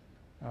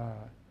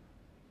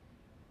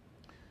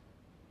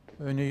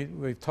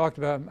 We've talked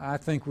about, I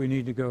think we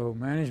need to go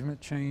management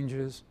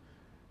changes.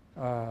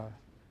 The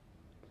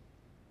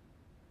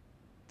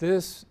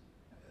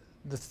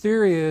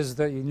theory is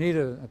that you need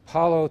an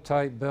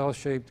Apollo-type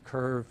bell-shaped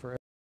curve for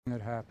everything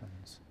that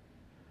happens.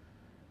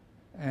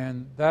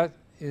 And that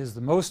is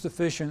the most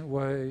efficient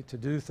way to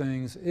do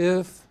things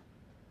if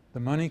the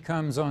money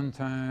comes on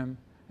time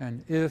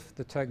and if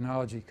the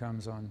technology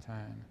comes on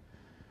time.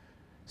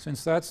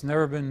 Since that's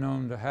never been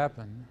known to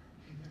happen,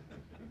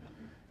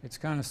 it's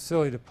kind of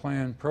silly to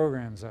plan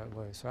programs that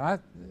way. So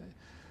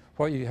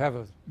what you have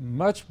a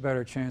much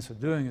better chance of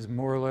doing is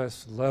more or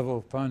less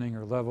level funding,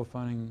 or level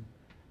funding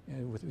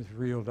with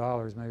real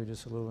dollars, maybe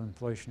just a little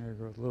inflationary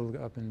growth, a little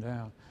up and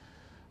down.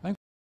 I think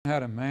we learn how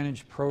to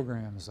manage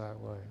programs that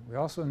way. We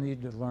also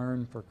need to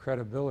learn for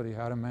credibility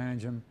how to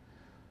manage them,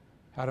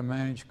 how to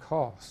manage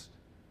cost.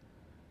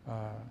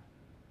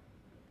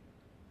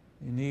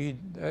 You need,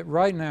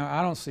 right now,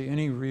 I don't see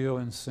any real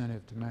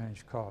incentive to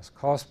manage costs.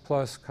 Cost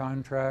plus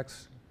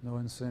contracts, no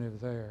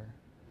incentive there.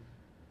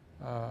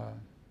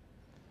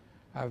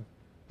 I'm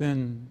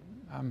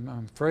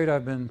afraid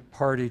I've been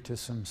party to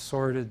some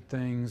sordid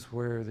things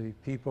where the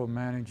people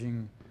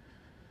managing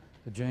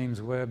the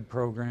James Webb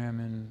program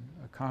and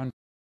a contractor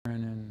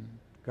in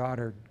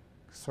Goddard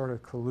sort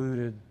of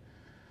colluded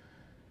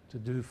to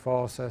do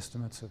false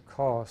estimates of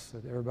costs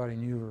that everybody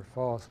knew were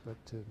false, but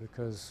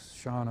because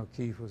Sean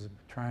O'Keefe was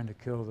trying to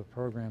kill the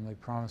program, they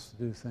promised to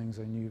do things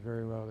they knew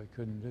very well they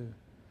couldn't do.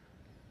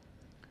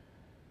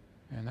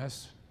 And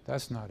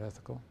that's not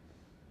ethical.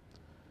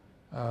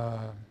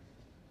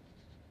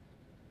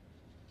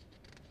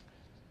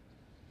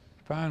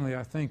 Finally,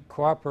 I think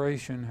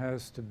cooperation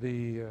has to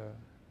be, you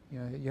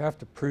know, you have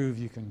to prove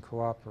you can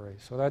cooperate.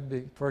 So that'd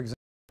be, for example,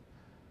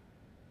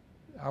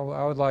 I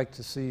would like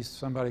to see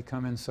somebody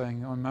come in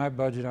saying, on my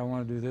budget I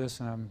want to do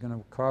this and I'm going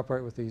to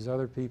cooperate with these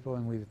other people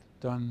and we've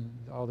done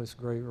all this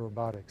great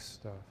robotics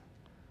stuff.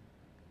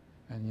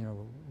 And you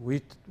know,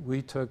 we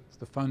took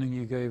the funding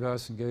you gave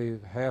us and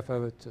gave half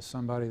of it to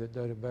somebody that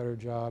did a better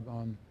job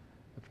on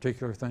a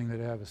particular thing that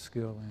they have a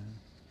skill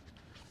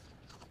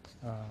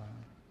in.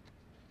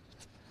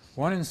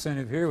 One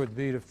incentive here would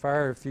be to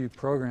fire a few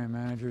program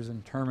managers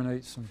and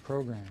terminate some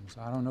programs.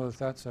 I don't know if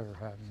that's ever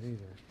happened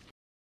either,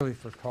 really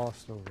for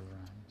cost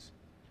overruns.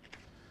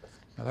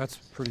 Now that's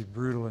a pretty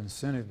brutal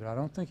incentive, but I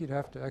don't think you'd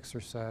have to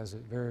exercise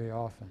it very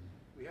often.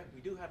 We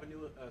do have a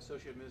new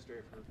associate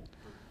administrator for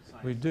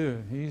science. We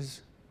do.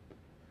 He's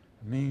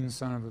a mean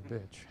son of a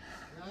bitch.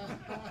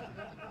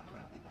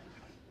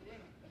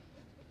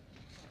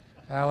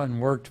 Alan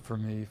worked for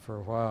me for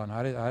a while, and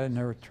I didn't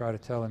ever try to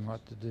tell him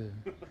what to do.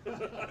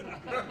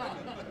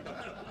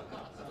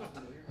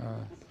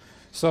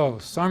 So,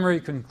 summary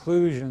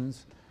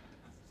conclusions.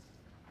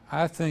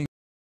 I think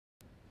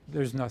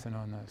there's nothing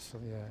on this.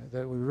 So, yeah,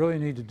 that we really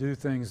need to do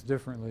things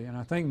differently. And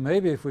I think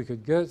maybe if we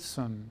could get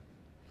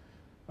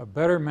a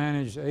better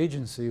managed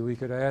agency, we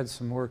could add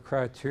some more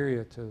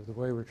criteria to the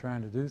way we're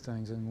trying to do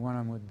things, and one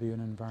of them would be an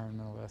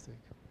environmental ethic.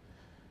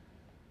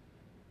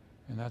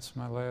 And that's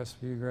my last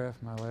view graph,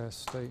 my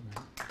last statement.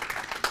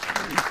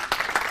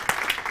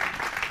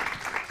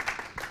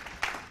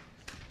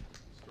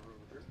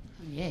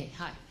 Yay,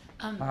 hi.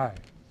 Hi.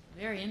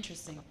 Very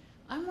interesting.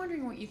 I'm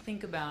wondering what you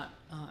think about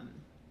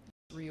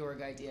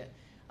reorg idea.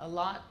 A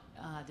lot,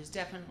 there's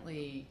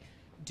definitely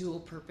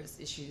dual purpose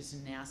issues in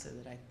NASA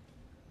that I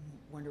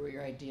wonder what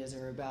your ideas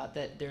are about,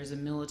 that there's a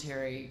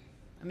military,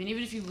 I mean,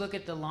 even if you look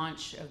at the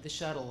launch of the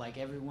shuttle, like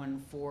every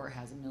 1-4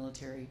 has a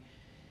military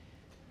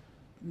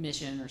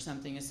mission or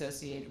something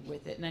associated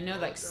with it. And I know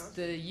like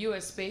the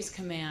U.S. Space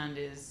Command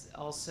is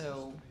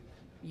also,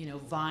 you know,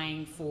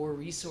 vying for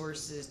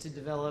resources to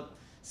develop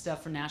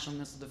stuff for national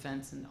missile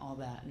defense and all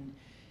that. And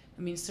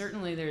I mean,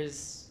 certainly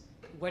there's,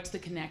 what's the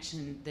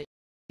connection that,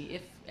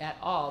 if at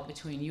all,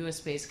 between U.S.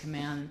 Space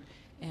Command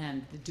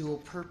and the dual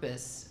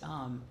purpose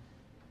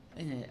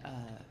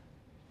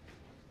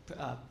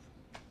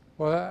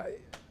Well,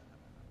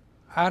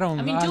 I don't.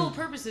 I mean, dual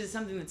purpose is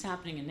something that's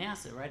happening in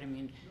NASA, right? I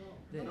mean,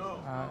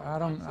 I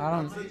don't.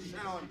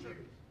 Challenger.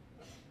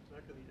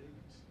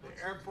 The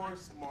Air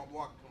Force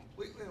walked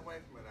completely away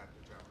from it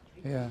after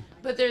Challenger. Yeah.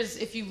 But there's,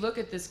 if you look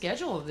at the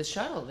schedule of the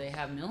shuttle, they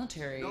have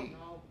military. No,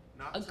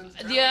 not since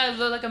yeah,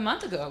 like a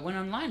month ago, I went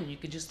online and you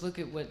could just look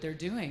at what they're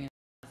doing.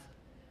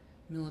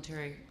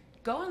 Military.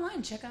 Go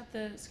online, check out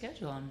the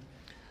schedule.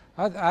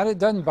 It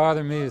doesn't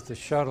bother me that the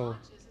shuttle.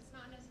 It's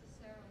not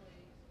necessarily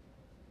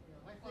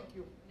I think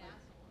you'll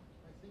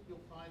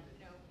find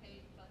that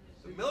paid funded.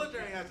 The The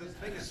military has its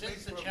biggest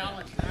space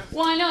program.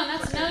 Well, I know, and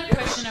that's another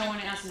question I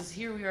want to ask. Is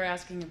here we are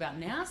asking about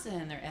NASA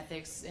and their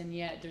ethics, and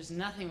yet there's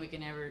nothing we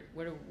can ever.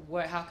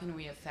 How can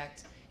we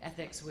affect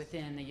ethics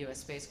within the U.S.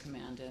 Space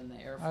Command and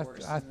the Air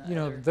Force?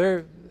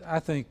 I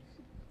think,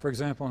 for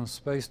example, in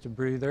space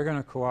debris, they're going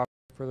to cooperate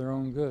for their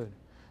own good.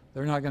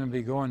 They're not going to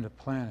be going to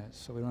planets,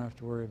 so we don't have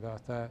to worry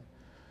about that.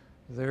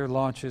 Their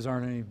launches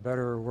aren't any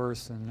better or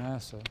worse than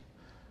NASA.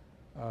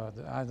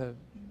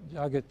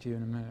 I'll get to you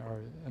in a minute, or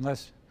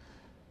unless.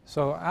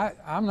 So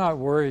I'm not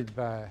worried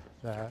by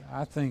that.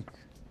 I think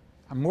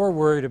I'm more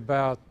worried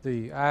about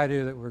the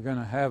idea that we're going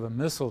to have a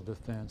missile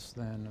defense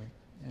than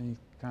any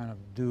kind of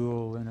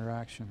dual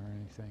interaction or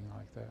anything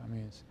like that. I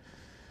mean,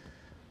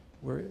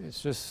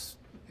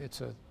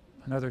 it's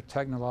another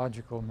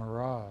technological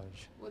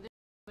mirage. Well,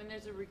 when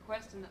there's a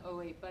request in the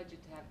 08 budget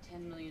to have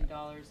 $10 million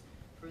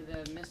for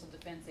the Missile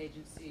Defense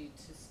Agency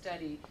to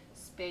study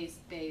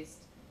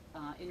space-based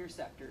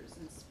interceptors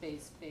and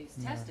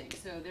space-based testing,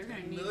 so they're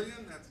going to need. $10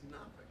 million? That's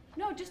nothing.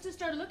 No, just to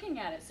start looking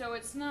at it. So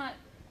it's not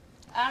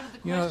out of the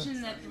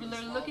question that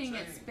they're looking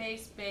at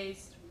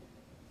space-based.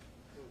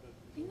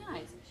 Be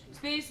nice.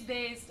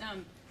 Space-based.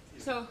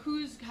 So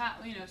who's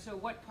so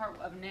what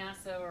part of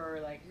NASA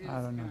or like who's?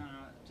 I don't know.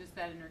 Just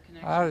that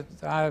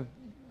interconnection.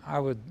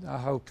 I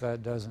hope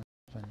that doesn't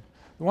happen.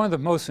 One of the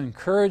most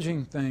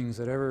encouraging things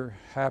that ever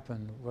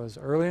happened was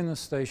early in the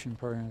station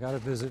program. I got a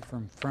visit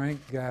from Frank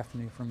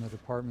Gaffney from the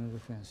Department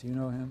of Defense. You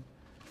know him?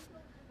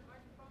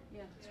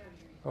 Yeah.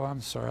 Oh,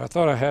 I'm sorry. I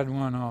thought I had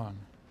one on.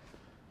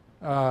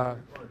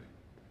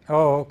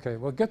 Oh, okay.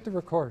 Well, get the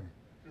recording.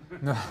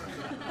 No.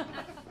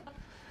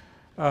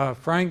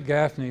 Frank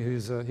Gaffney,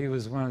 he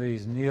was one of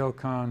these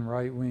neocon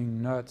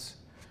right-wing nuts,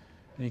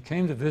 and he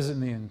came to visit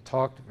me and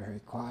talked very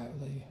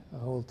quietly the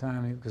whole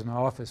time because my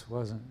office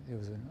wasn't. It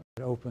was an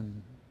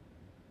open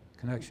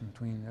connection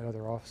between the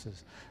other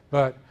offices,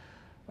 but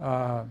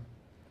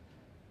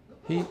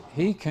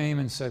he came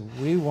and said,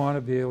 "We want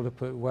to be able to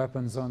put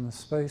weapons on the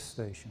space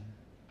station."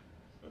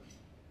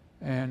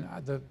 And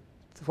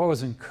what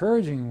was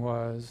encouraging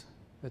was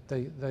that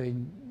they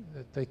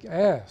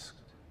asked.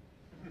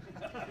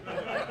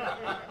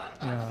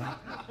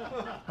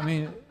 I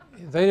mean,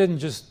 they didn't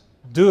just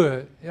do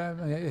it.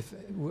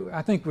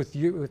 I think with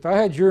you, if I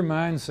had your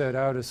mindset,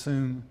 I would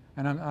assume,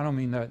 and I don't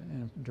mean that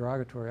in a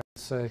derogatory.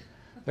 I'd say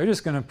they're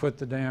just going to put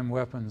the damn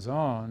weapons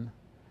on,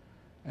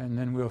 and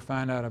then we'll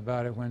find out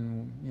about it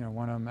when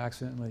one of them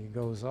accidentally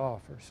goes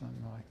off or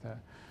something like that.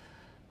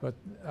 But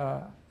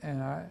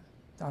and I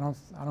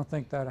don't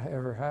think that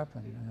ever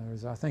happened. In other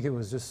words, I think it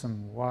was just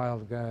some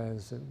wild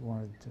guys that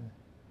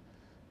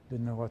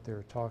didn't know what they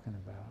were talking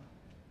about.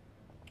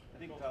 I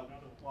think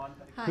Juan.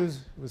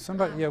 Was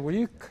somebody? Yeah, will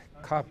you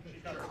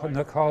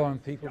call on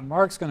people?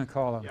 Mark's going to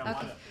call them.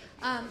 Okay.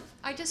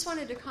 I just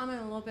wanted to comment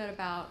a little bit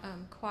about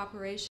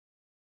cooperation,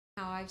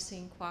 how I've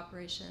seen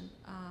cooperation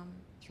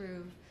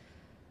through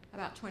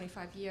about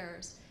 25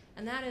 years.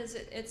 And that is,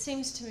 it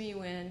seems to me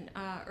when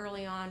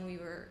early on we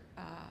were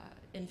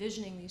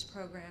envisioning these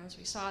programs,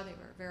 we saw they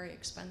were very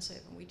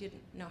expensive and we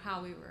didn't know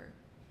how we were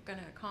going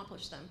to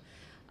accomplish them.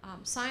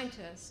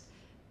 Scientists,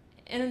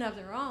 in and of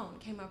their own,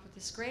 came up with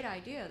this great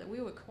idea that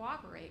we would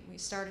cooperate, and we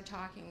started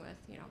talking with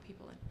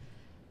people,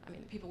 the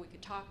people we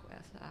could talk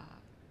with.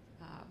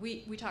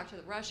 We talked to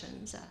the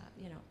Russians.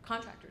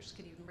 Contractors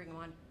could even bring them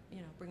on,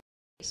 bring them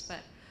on space.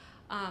 But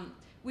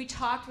we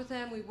talked with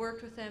them, we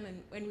worked with them,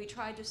 and we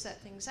tried to set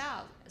things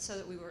out so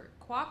that we were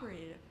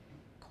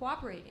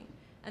cooperating.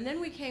 And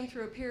then we came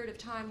through a period of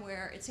time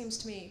where it seems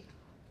to me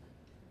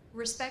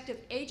respective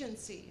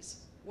agencies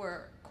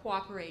were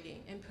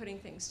cooperating and putting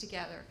things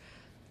together.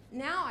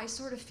 Now I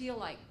sort of feel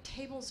like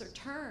tables are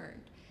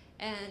turned,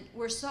 and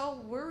we're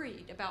so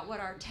worried about what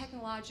our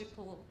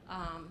technological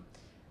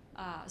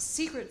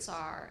secrets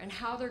are and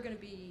how they're going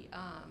to be,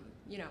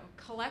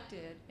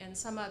 collected in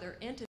some other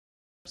entity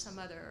or some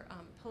other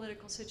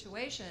political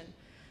situation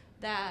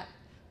that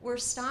we're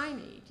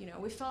stymied.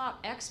 We fill out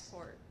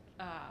export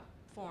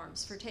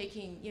forms for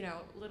taking,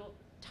 little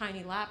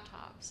tiny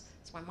laptops.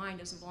 That's why mine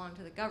doesn't belong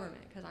to the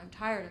government, because I'm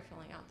tired of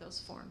filling out those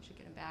forms. You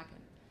get them back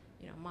and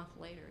a month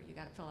later, you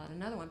got to fill out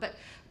another one. But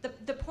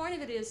the point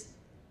of it is,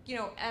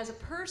 as a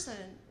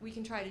person, we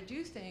can try to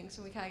do things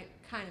and we kind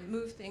of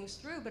move things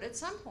through. But at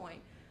some point,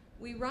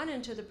 we run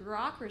into the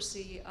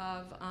bureaucracy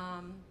of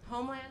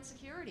Homeland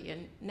Security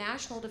and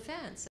national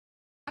defense.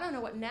 I don't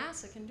know what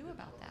NASA can do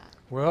about that.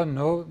 Well,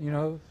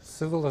 no,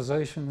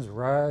 civilizations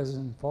rise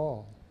and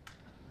fall.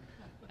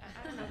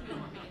 I don't know if you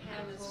want me to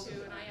have this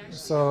too, and I actually.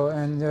 So,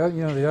 and the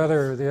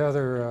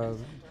other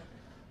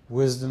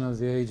wisdom of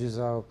the ages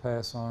I'll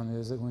pass on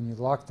is that when you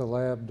lock the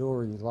lab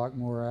door, you lock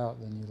more out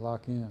than you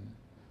lock in.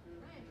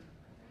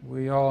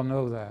 We all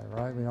know that,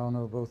 right? We all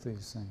know both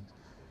these things.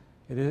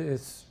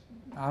 It's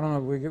I don't know,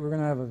 we're going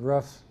to have a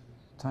rough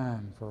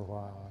time for a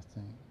while, I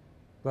think.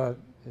 But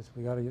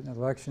we got to get an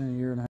election in a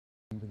year and a half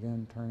and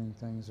begin turning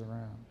things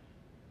around.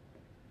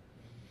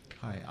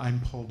 Hi, I'm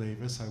Paul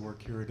Davis. I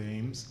work here at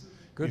Ames.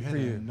 Good for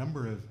you. You had a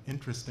number of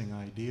interesting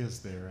ideas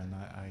there, and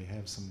I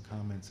have some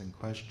comments and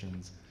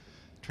questions.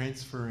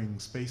 transferring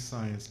space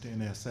science to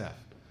NSF.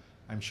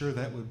 I'm sure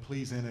that would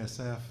please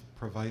NSF,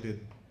 provided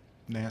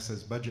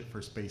NASA's budget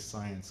for space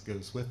science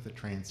goes with the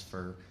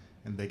transfer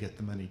and they get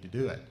the money to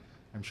do it.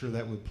 I'm sure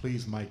that would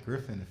please Mike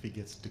Griffin if he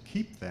gets to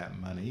keep that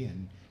money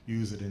and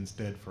use it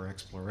instead for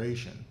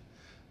exploration.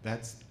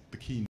 That's the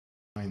key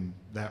behind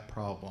that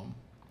problem.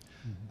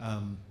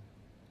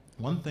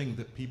 One thing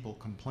that people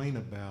complain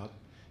about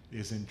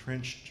is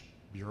entrenched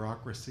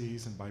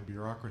bureaucracies, and by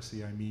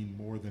bureaucracy I mean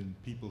more than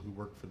people who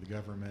work for the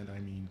government. I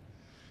mean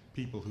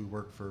people who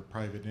work for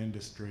private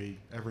industry,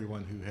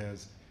 everyone who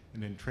has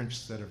an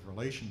entrenched set of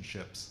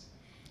relationships.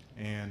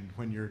 And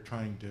when you're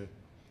trying to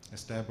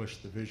establish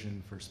the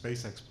vision for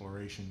space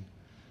exploration,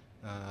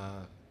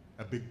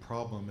 a big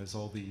problem is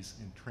all these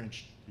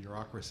entrenched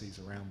bureaucracies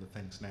around the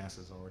things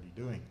NASA's already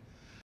doing.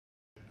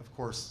 Of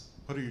course,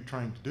 what are you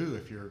trying to do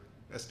if you're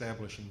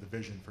establishing the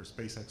vision for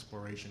space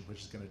exploration,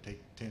 which is going to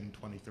take 10,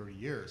 20, 30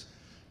 years?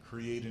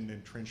 Create an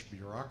entrenched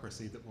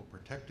bureaucracy that will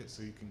protect it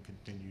so you can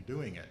continue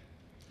doing it.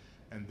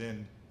 And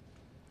then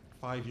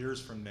 5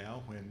 years from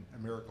now, when a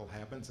miracle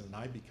happens and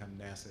I become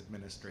NASA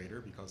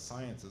administrator, because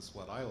science is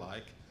what I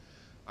like,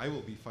 I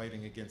will be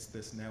fighting against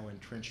this now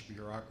entrenched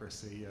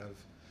bureaucracy of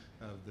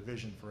the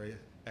vision for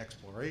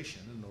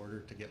exploration in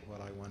order to get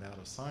what I want out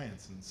of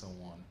science and so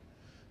on.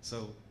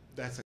 So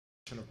that's a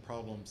question of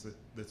problems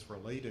that's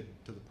related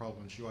to the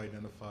problems you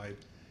identified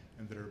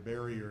and that are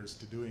barriers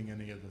to doing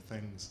any of the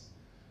things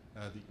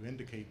that you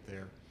indicate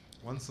there.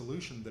 One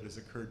solution that has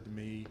occurred to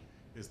me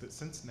is that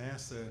since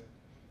NASA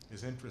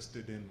is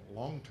interested in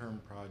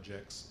long-term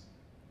projects,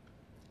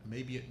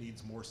 maybe it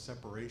needs more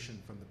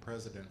separation from the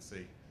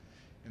presidency.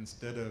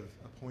 Instead of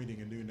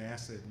appointing a new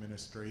NASA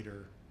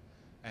administrator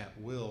at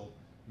will,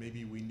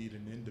 maybe we need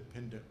an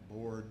independent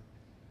board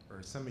or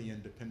a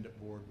semi-independent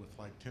board with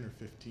like 10 or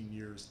 15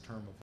 years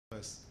term of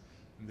office,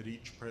 and that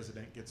each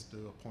president gets to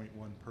appoint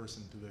one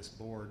person to this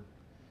board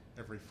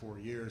every 4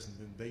 years, and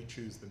then they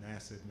choose the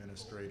NASA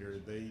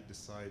administrator, they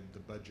decide the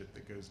budget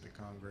that goes to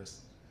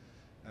Congress.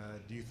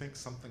 Do you think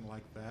something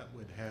like that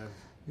would have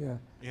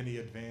any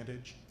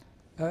advantage?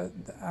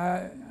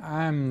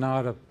 I'm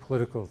not a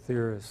political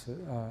theorist.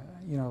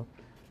 You know,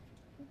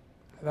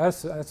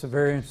 that's a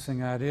very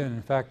interesting idea. And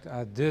in fact,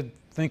 I did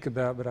think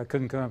about, but I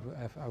couldn't come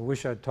up. I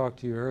wish I'd talked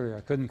to you earlier.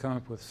 I couldn't come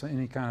up with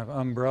any kind of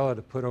umbrella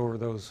to put over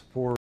those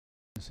four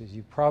agencies.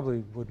 You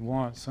probably would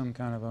want some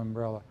kind of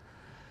umbrella,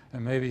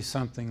 and maybe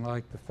something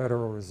like the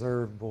Federal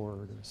Reserve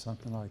Board or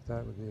something like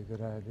that would be a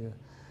good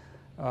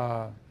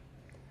idea.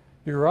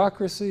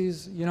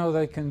 Bureaucracies, you know,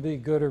 they can be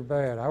good or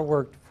bad. I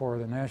worked for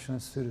the National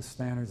Institute of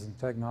Standards and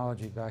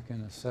Technology back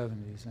in the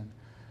 70s,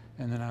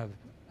 and then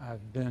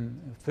I've been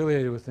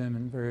affiliated with them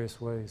in various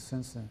ways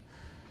since then.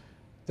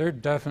 They're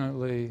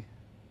definitely,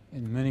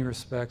 in many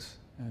respects,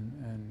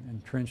 an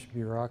entrenched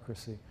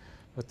bureaucracy,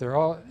 but they're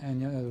all,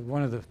 and you know,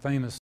 one of the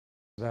famous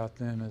things about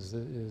them is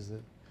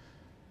that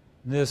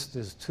NIST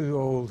is two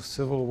old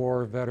Civil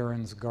War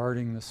veterans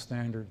guarding the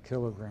standard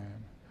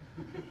kilogram.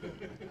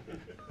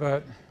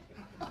 But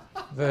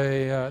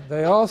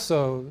they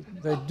also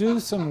do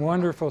some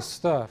wonderful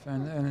stuff,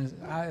 and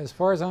as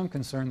far as I'm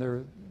concerned,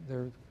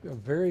 they're a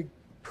very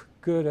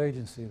good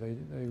agency. They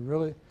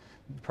really,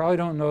 you probably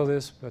don't know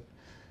this, but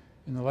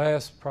in the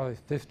last probably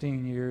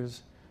 15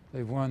 years,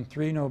 they've won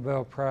 3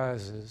 Nobel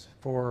Prizes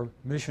for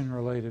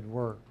mission-related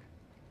work.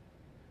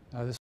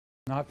 Now, this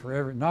is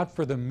not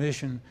for the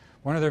mission.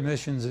 One of their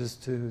missions is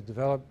to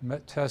develop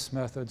test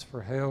methods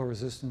for hail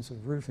resistance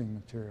of roofing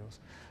materials.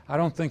 I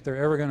don't think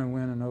they're ever going to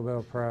win a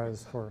Nobel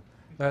Prize for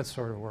that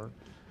sort of work.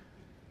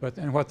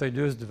 And what they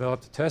do is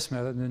develop the test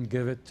method and then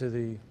give it to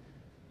the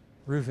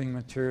Roofing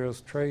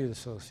Materials Trade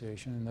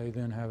Association, and they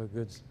then have a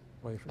good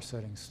way for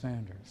setting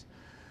standards.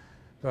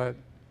 But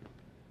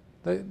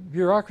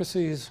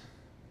bureaucracies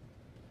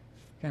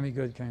can be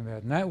good, can be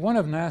bad. One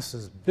of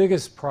NASA's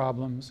biggest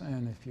problems,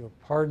 and if you'll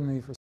pardon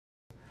me for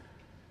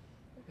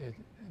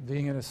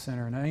being at a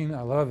center, and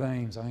I love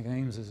Ames. I think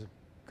Ames is a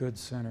good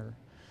center.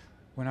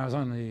 When I was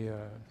on the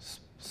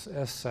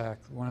SSAC,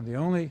 one of the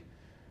only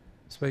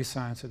Space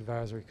Science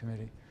Advisory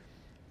Committee,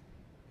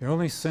 the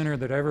only center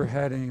that ever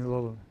had any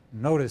little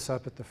notice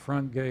up at the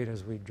front gate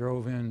as we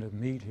drove in to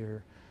meet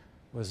here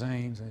was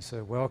Ames, and they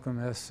said, "Welcome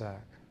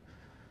SSAC."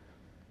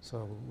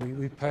 So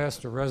we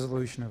passed a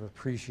resolution of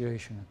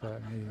appreciation at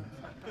that meeting.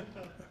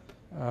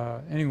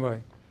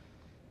 Anyway,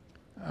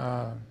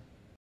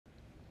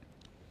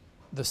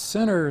 the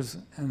centers,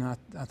 and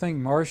I think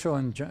Marshall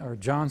or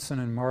Johnson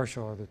and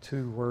Marshall are the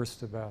two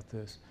worst about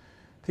this.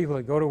 People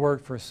that go to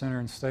work for a center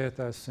and stay at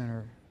that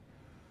center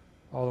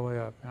all the way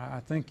up. I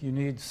think you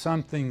need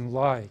something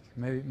like,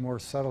 maybe more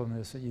subtle than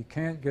this, that you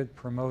can't get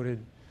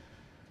promoted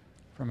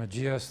from a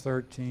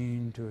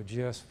GS-13 to a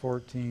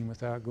GS-14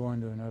 without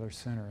going to another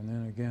center, and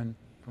then again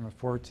from a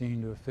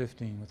 14 to a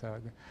 15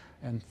 without,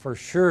 and for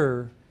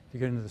sure, if you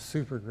get into the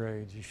super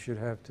grades, you should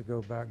have to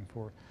go back and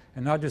forth,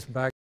 and not just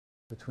back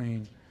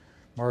between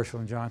Marshall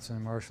and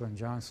Johnson,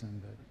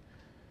 but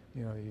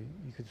you know,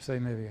 you could say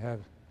maybe have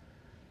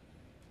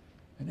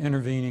an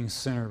intervening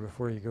center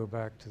before you go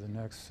back to the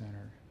next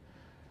center.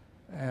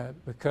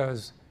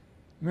 Because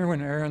remember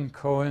when Aaron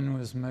Cohen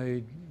was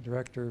made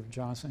director of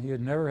Johnson, he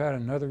had never had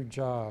another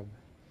job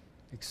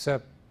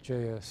except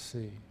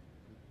JSC.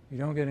 You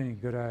don't get any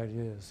good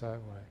ideas that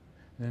way.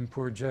 And then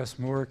poor Jess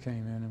Moore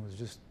came in and was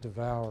just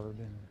devoured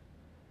and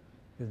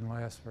didn't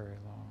last very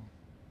long.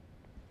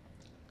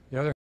 The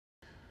other,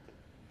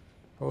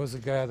 what was the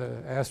guy,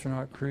 the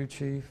astronaut crew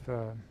chief,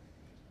 the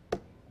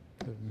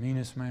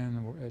meanest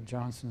man at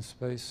Johnson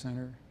Space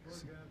Center?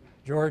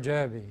 George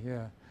Abbey,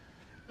 yeah.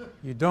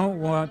 You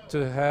don't want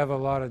to have a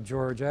lot of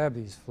George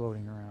Abbeys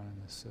floating around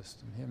in the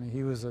system. I mean,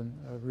 he was a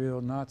real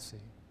Nazi.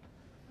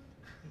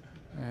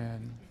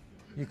 And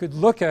you could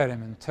look at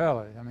him and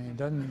tell it. I mean, it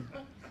doesn't...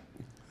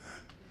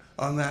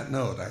 On that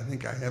note, I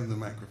think I have the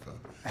microphone.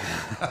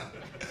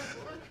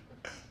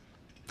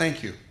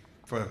 Thank you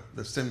for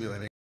the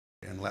stimulating.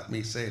 And let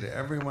me say to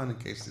everyone, in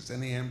case there's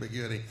any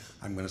ambiguity,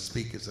 I'm going to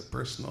speak as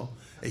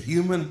a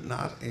human,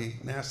 not a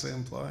NASA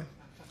employee.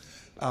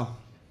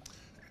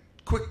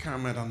 Quick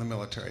comment on the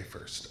military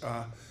first.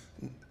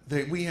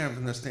 We have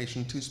in this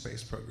nation 2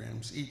 space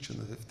programs, each in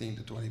the $15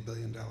 to $20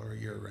 billion a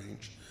year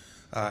range.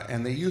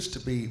 And they used to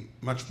be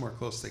much more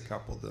closely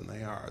coupled than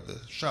they are. The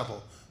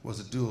shuttle was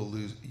a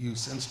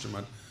dual-use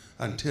instrument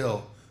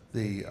until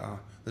the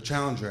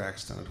Challenger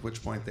accident, at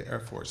which point the Air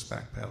Force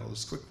backpedaled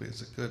as quickly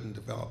as it could and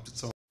developed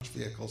its own launch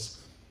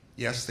vehicles.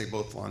 Yes, they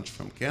both launched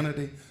from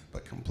Kennedy,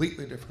 but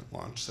completely different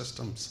launch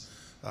systems.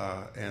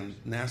 And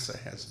NASA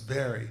has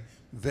very,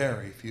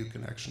 very few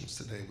connections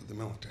today with the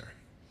military.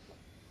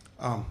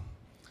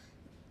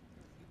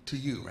 To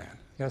you, Rand.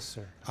 Yes,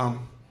 sir.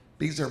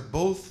 These are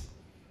both,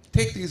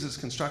 take these as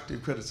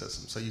constructive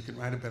criticism so you can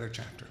write a better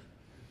chapter.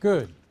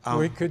 Good.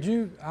 Could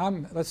you,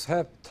 let's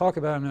talk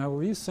about it now.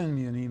 Will you send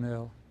me an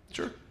email?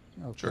 Sure.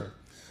 Okay. Sure.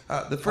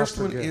 The first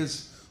one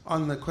is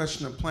on the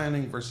question of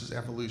planning versus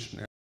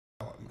evolutionary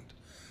development.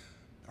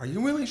 Are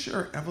you really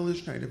sure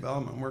evolutionary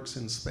development works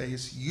in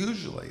space?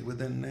 Usually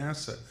within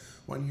NASA,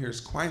 one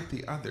hears quite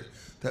the other,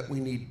 that we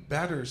need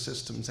better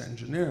systems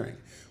engineering.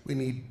 We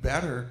need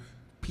better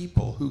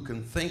people who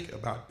can think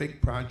about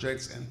big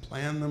projects and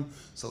plan them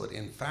so that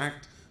in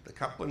fact the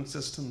coupling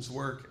systems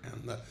work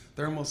and the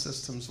thermal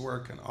systems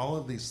work and all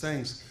of these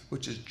things,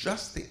 which is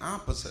just the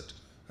opposite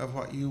of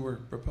what you were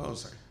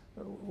proposing.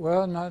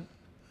 Well, not.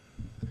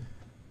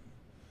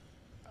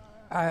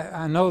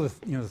 I know the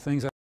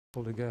things I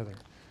pull together,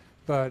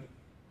 but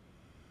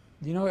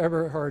you know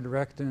Eberhard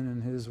Rechten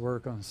and his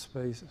work on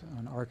space,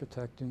 on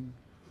architecting?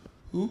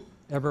 Who?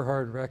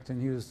 Eberhard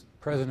Rechten. He was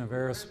president of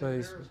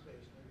aerospace.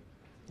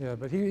 Yeah,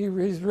 but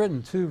he's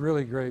written 2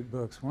 really great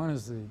books. One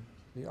is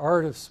the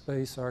Art of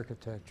Space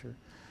Architecture,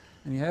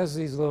 and he has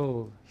these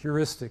little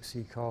heuristics,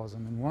 he calls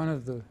them. And one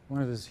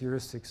of his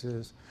heuristics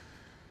is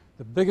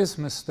the biggest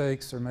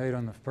mistakes are made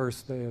on the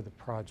first day of the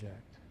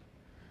project.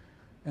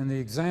 And the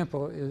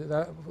example is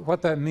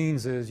what that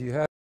means is you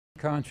have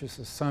conscious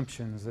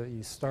assumptions that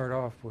you start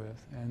off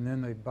with, and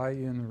then they bite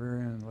you in the rear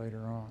end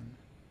later on.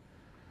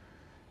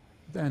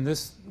 And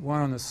this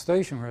one on the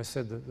station where I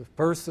said that the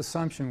first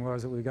assumption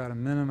was that we got to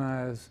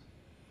minimize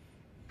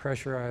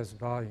pressurized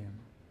volume.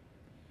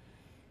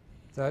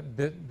 That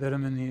bit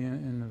them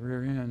in the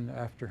rear end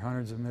after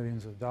hundreds of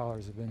millions of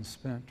dollars have been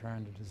spent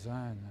trying to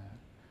design that.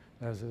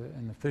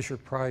 And the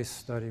Fisher-Price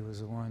study was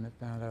the one that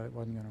found out it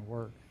wasn't going to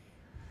work.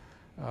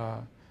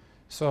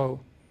 So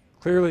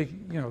clearly,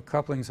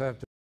 couplings have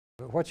to.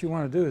 But what you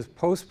want to do is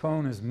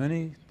postpone as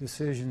many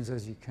decisions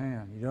as you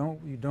can.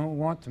 You don't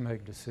want to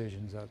make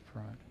decisions up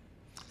front.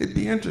 It'd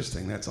be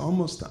interesting. That's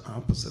almost the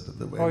opposite of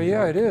the way. Oh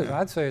yeah, it is.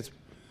 I'd say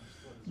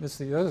it's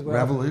the other way.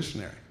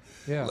 Revolutionary.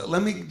 Yeah.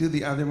 Let me do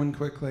the other one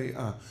quickly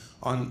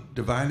on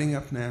dividing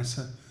up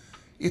NASA.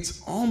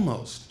 It's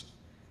almost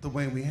the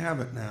way we have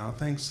it now,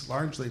 thanks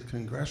largely to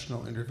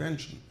congressional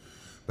intervention,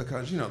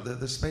 because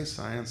the space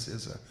science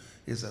is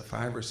a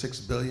 $5 or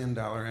 $6 billion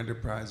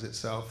enterprise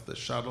itself. The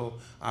shuttle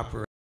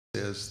operation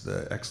is,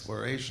 the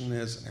exploration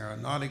is, and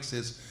aeronautics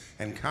is,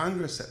 and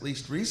Congress, at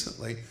least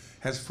recently,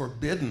 has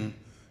forbidden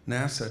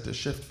NASA to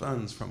shift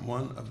funds from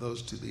one of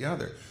those to the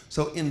other.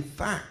 So in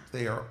fact,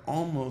 they are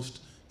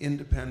almost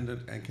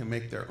independent and can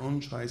make their own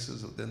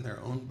choices within their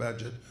own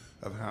budget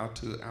of how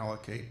to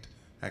allocate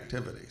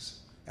activities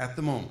at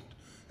the moment.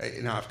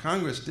 Now, if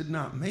Congress did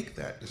not make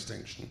that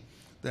distinction,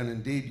 then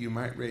indeed you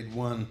might raid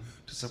one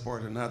to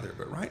support another.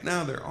 But right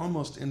now, they're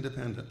almost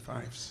independent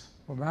fiefs.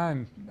 Well,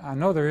 I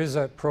know there is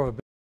that prohibition.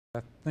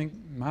 I think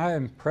my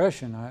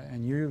impression,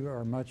 and you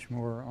are much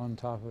more on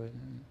top of it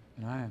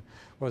than I am,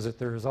 was that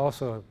there is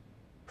also a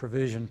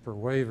provision for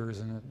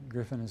waivers, and that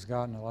Griffin has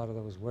gotten a lot of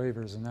those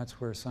waivers, and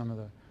that's where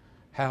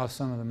how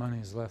some of the money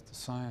is left to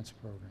science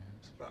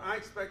programs. But I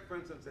expect, for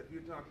instance, if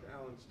you talk to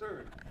Alan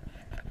Stern,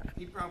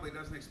 he probably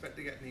doesn't expect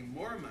to get any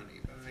more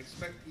money, but I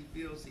expect he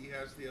feels he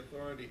has the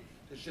authority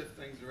to shift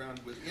things around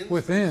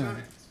within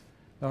science.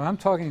 No, I'm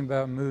talking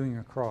about moving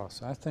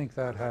across. I think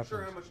that happens. I'm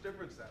not sure how much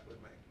difference that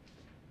would make.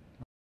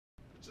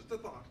 It's just a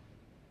thought.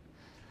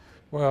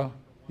 Well,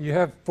 you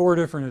have 4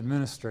 different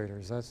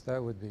administrators.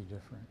 That would be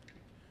different.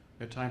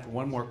 We have time for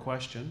one more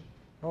question.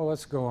 Oh,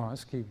 let's go on.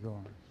 Let's keep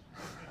going.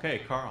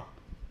 Okay, Carl.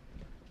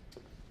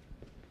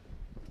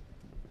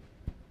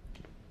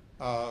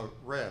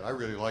 Rad, I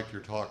really liked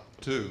your talk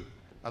too.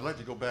 I'd like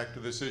to go back to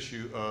this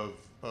issue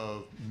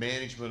of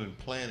management and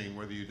planning,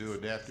 whether you do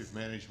adaptive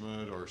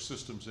management or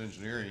systems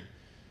engineering.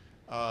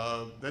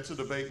 That's a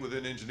debate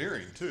within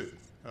engineering too.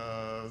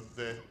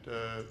 That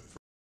for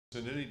instance,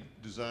 in any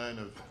design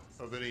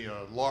of any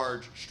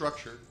large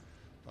structure,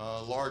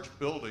 large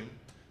building,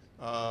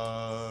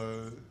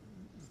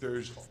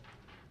 there's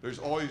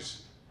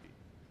always,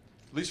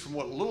 at least from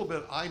what little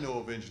bit I know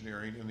of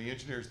engineering, and the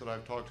engineers that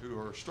I've talked to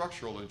are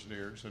structural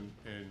engineers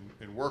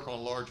and work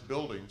on large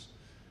buildings,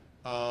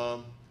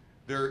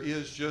 there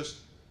is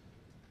just,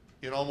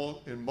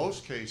 in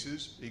most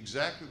cases,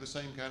 exactly the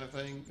same kind of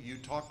thing you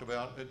talked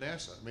about at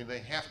NASA. I mean, they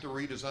have to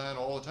redesign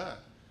all the time.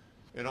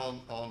 And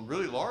on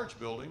really large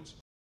buildings,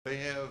 they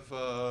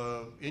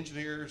have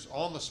engineers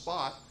on the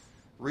spot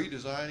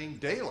redesigning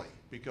daily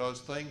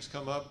because things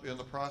come up in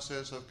the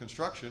process of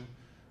construction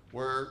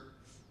where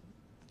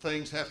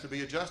things have to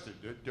be adjusted.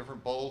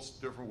 Different bolts,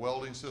 different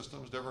welding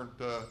systems, different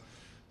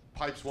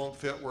pipes won't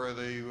fit where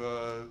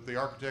the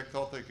architect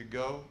thought they could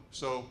go.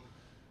 So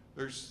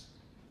there's,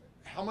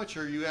 how much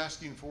are you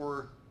asking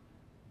for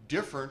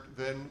different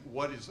than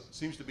what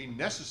seems to be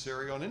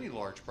necessary on any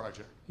large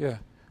project? Yeah,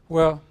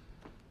 well,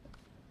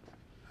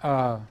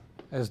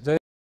 as Dave,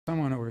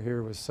 someone over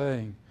here was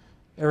saying,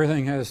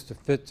 everything has to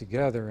fit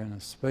together in a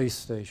space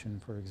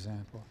station, for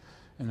example.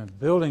 In a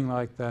building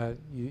like that,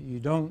 you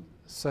don't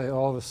say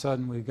all of a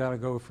sudden we've got to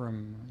go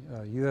from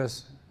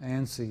US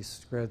ANSI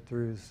screed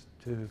throughs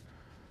to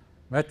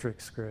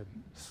metric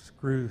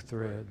screw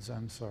threads,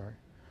 I'm sorry.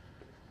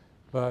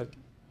 But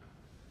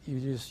you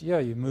just, yeah,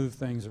 you move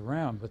things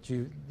around, but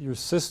your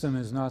system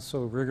is not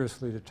so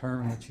rigorously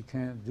determined that you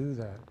can't do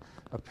that.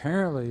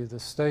 Apparently, the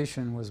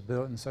station was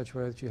built in such a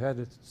way that you had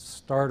to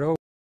start over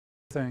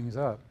things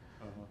up.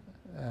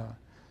 So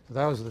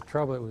that was the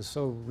trouble. It was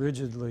so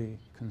rigidly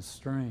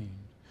constrained.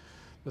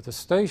 But the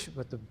station,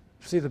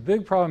 see, the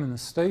big problem in the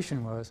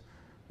station was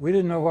we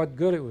didn't know what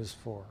good it was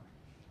for.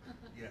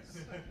 Yes.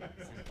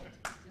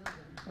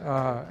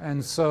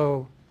 And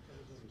so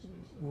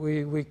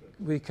we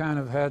kind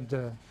of had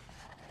to,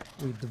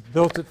 we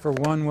built it for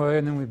one way,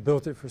 and then we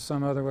built it for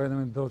some other way, and then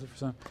we built it for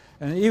some.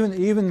 And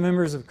even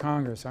members of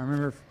Congress, I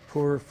remember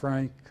poor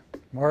Frank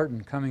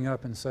Martin coming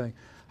up and saying,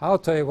 I'll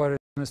tell you what it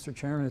is, Mr.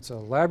 Chairman, it's a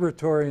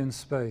laboratory in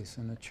space.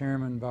 And the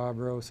chairman, Bob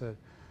Rowe, said,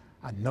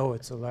 I know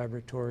it's a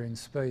laboratory in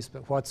space,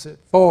 but what's it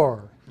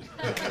for?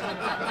 Let's hear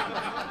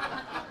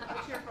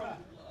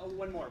from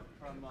one more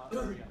from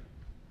Maria.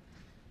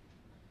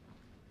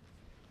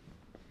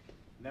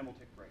 And then we'll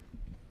take a break.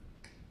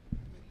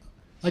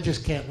 I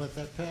just can't let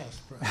that pass.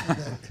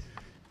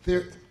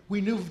 We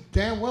knew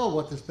damn well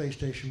what the space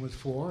station was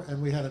for,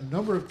 and we had a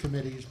number of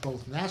committees,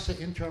 both NASA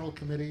internal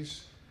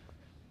committees.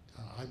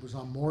 I was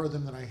on more of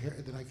them than I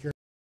care,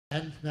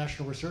 and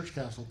National Research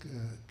Council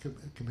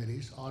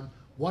committees on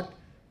what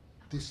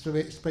the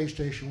space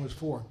station was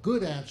for.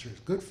 Good answers,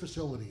 good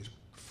facilities,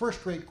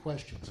 first-rate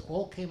questions,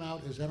 all came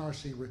out as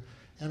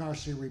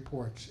NRC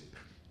reports.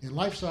 In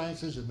life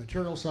sciences, in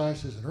material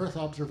sciences, in Earth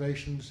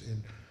observations,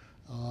 in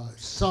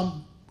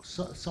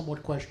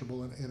somewhat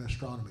questionable in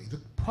astronomy. The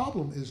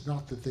problem is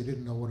not that they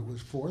didn't know what it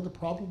was for. The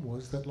problem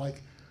was that,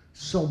 like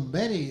so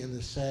many in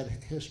this sad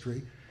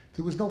history,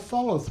 there was no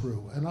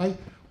follow-through. And I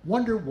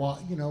wonder why,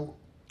 you know,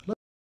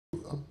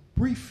 a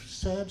brief,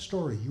 sad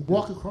story. You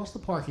walk across the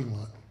parking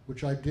lot,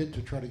 which I did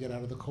to try to get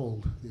out of the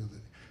cold the other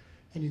day,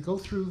 and you go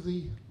through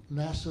the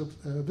NASA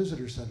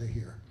Visitor Center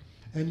here,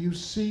 and you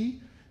see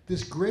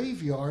this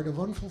graveyard of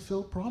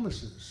unfulfilled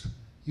promises.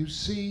 You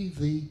see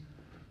the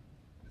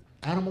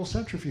animal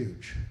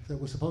centrifuge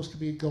that was supposed to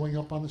be going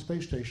up on the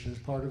space station as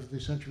part of the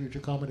centrifuge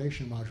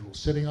accommodation module,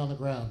 sitting on the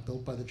ground,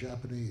 built by the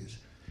Japanese.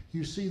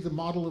 You see the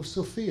model of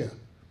Sophia.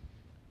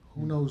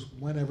 Who knows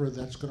whenever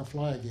that's going to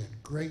fly again.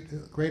 Great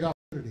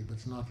opportunity, but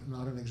it's not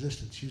in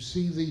existence. You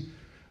see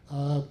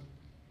the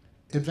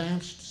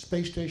advanced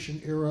space station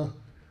era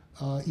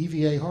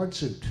EVA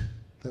hardsuit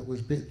that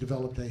was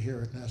developed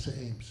here at NASA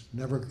Ames.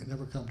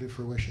 Never come to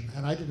fruition.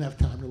 And I didn't have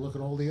time to look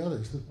at all the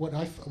others. What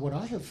I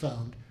have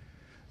found,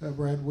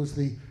 Brad, was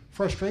the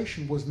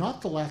frustration was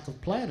not the lack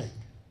of planning.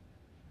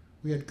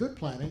 We had good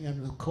planning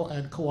and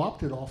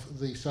co-opted off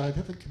the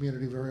scientific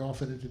community very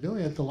often into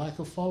doing it, the lack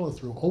of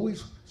follow-through,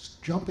 always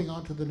jumping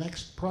onto the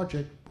next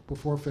project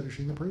before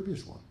finishing the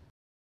previous one.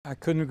 I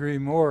couldn't agree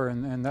more,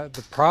 and that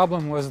the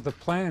problem was the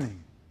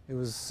planning. It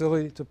was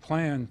silly to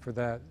plan for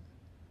that.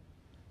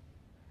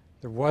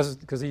 There wasn't,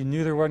 because he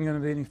knew there wasn't going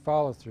to be any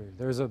follow-through.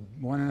 There's a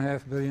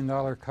 $1.5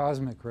 billion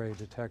cosmic ray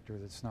detector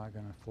that's not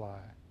going to fly.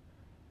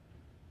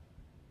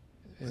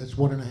 That's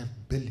 $1.5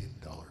 billion.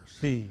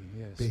 B,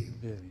 yes,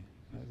 billion.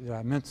 Yeah,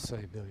 I meant to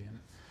say billion.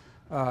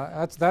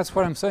 That's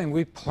what I'm saying.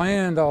 We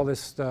planned all this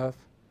stuff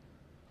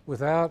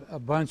without a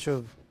bunch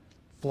of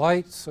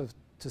flights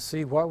to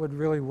see what would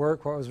really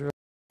work, what was really.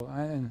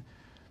 And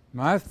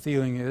my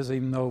feeling is,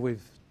 even though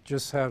we've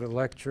just had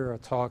a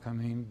talk,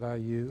 by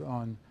you,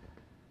 on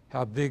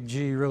how big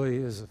G really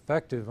is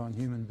effective on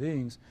human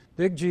beings,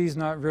 big G is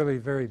not really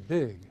very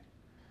big.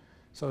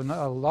 So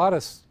a lot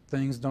of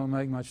things don't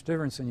make much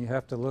difference, and you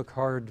have to look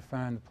hard to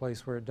find a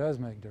place where it does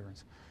make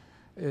difference.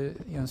 You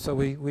know, so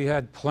we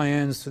had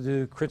plans to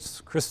do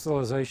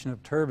crystallization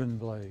of turbine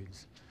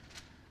blades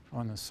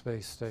on the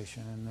space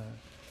station,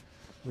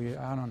 and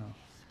I don't know.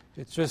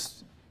 It's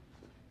just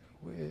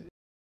it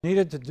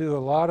needed to do a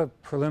lot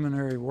of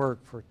preliminary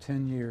work for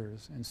 10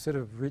 years instead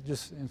of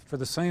for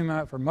the same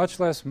amount, for much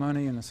less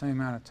money and the same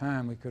amount of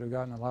time. We could have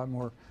gotten a lot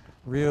more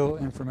real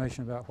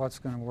information about what's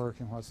going to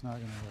work and what's not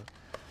going to work.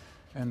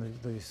 And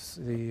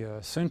the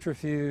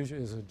centrifuge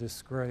is a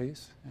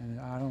disgrace, and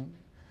I don't.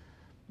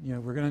 You know,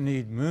 we're going to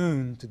need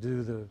moon to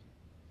do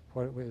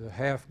the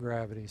half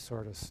gravity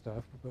sort of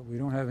stuff, but we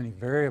don't have any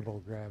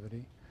variable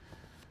gravity.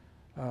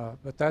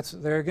 But that's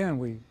there again.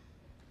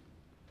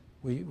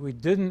 We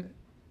didn't.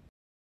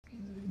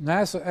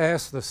 NASA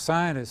asked the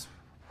scientists,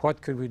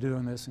 "What could we do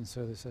in this?" And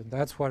so they said,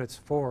 "That's what it's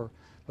for."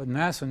 But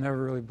NASA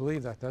never really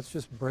believed that. That's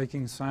just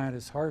breaking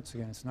scientists' hearts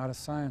again. It's not a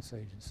science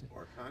agency.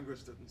 Or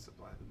Congress didn't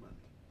supply the money.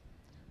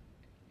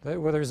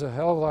 Well, there's a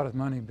hell of a lot of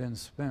money been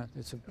spent.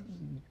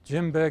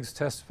 Jim Beggs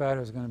testified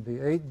it was going to be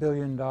 $8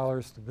 billion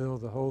to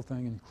build the whole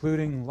thing,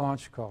 including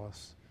launch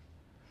costs.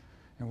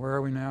 And where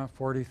are we now?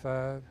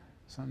 45,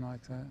 something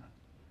like that.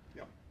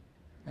 Yep.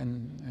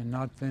 And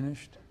not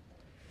finished.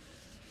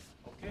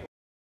 Okay.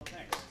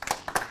 Thanks.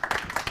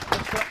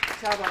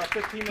 Let's have a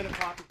 15-minute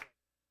coffee break.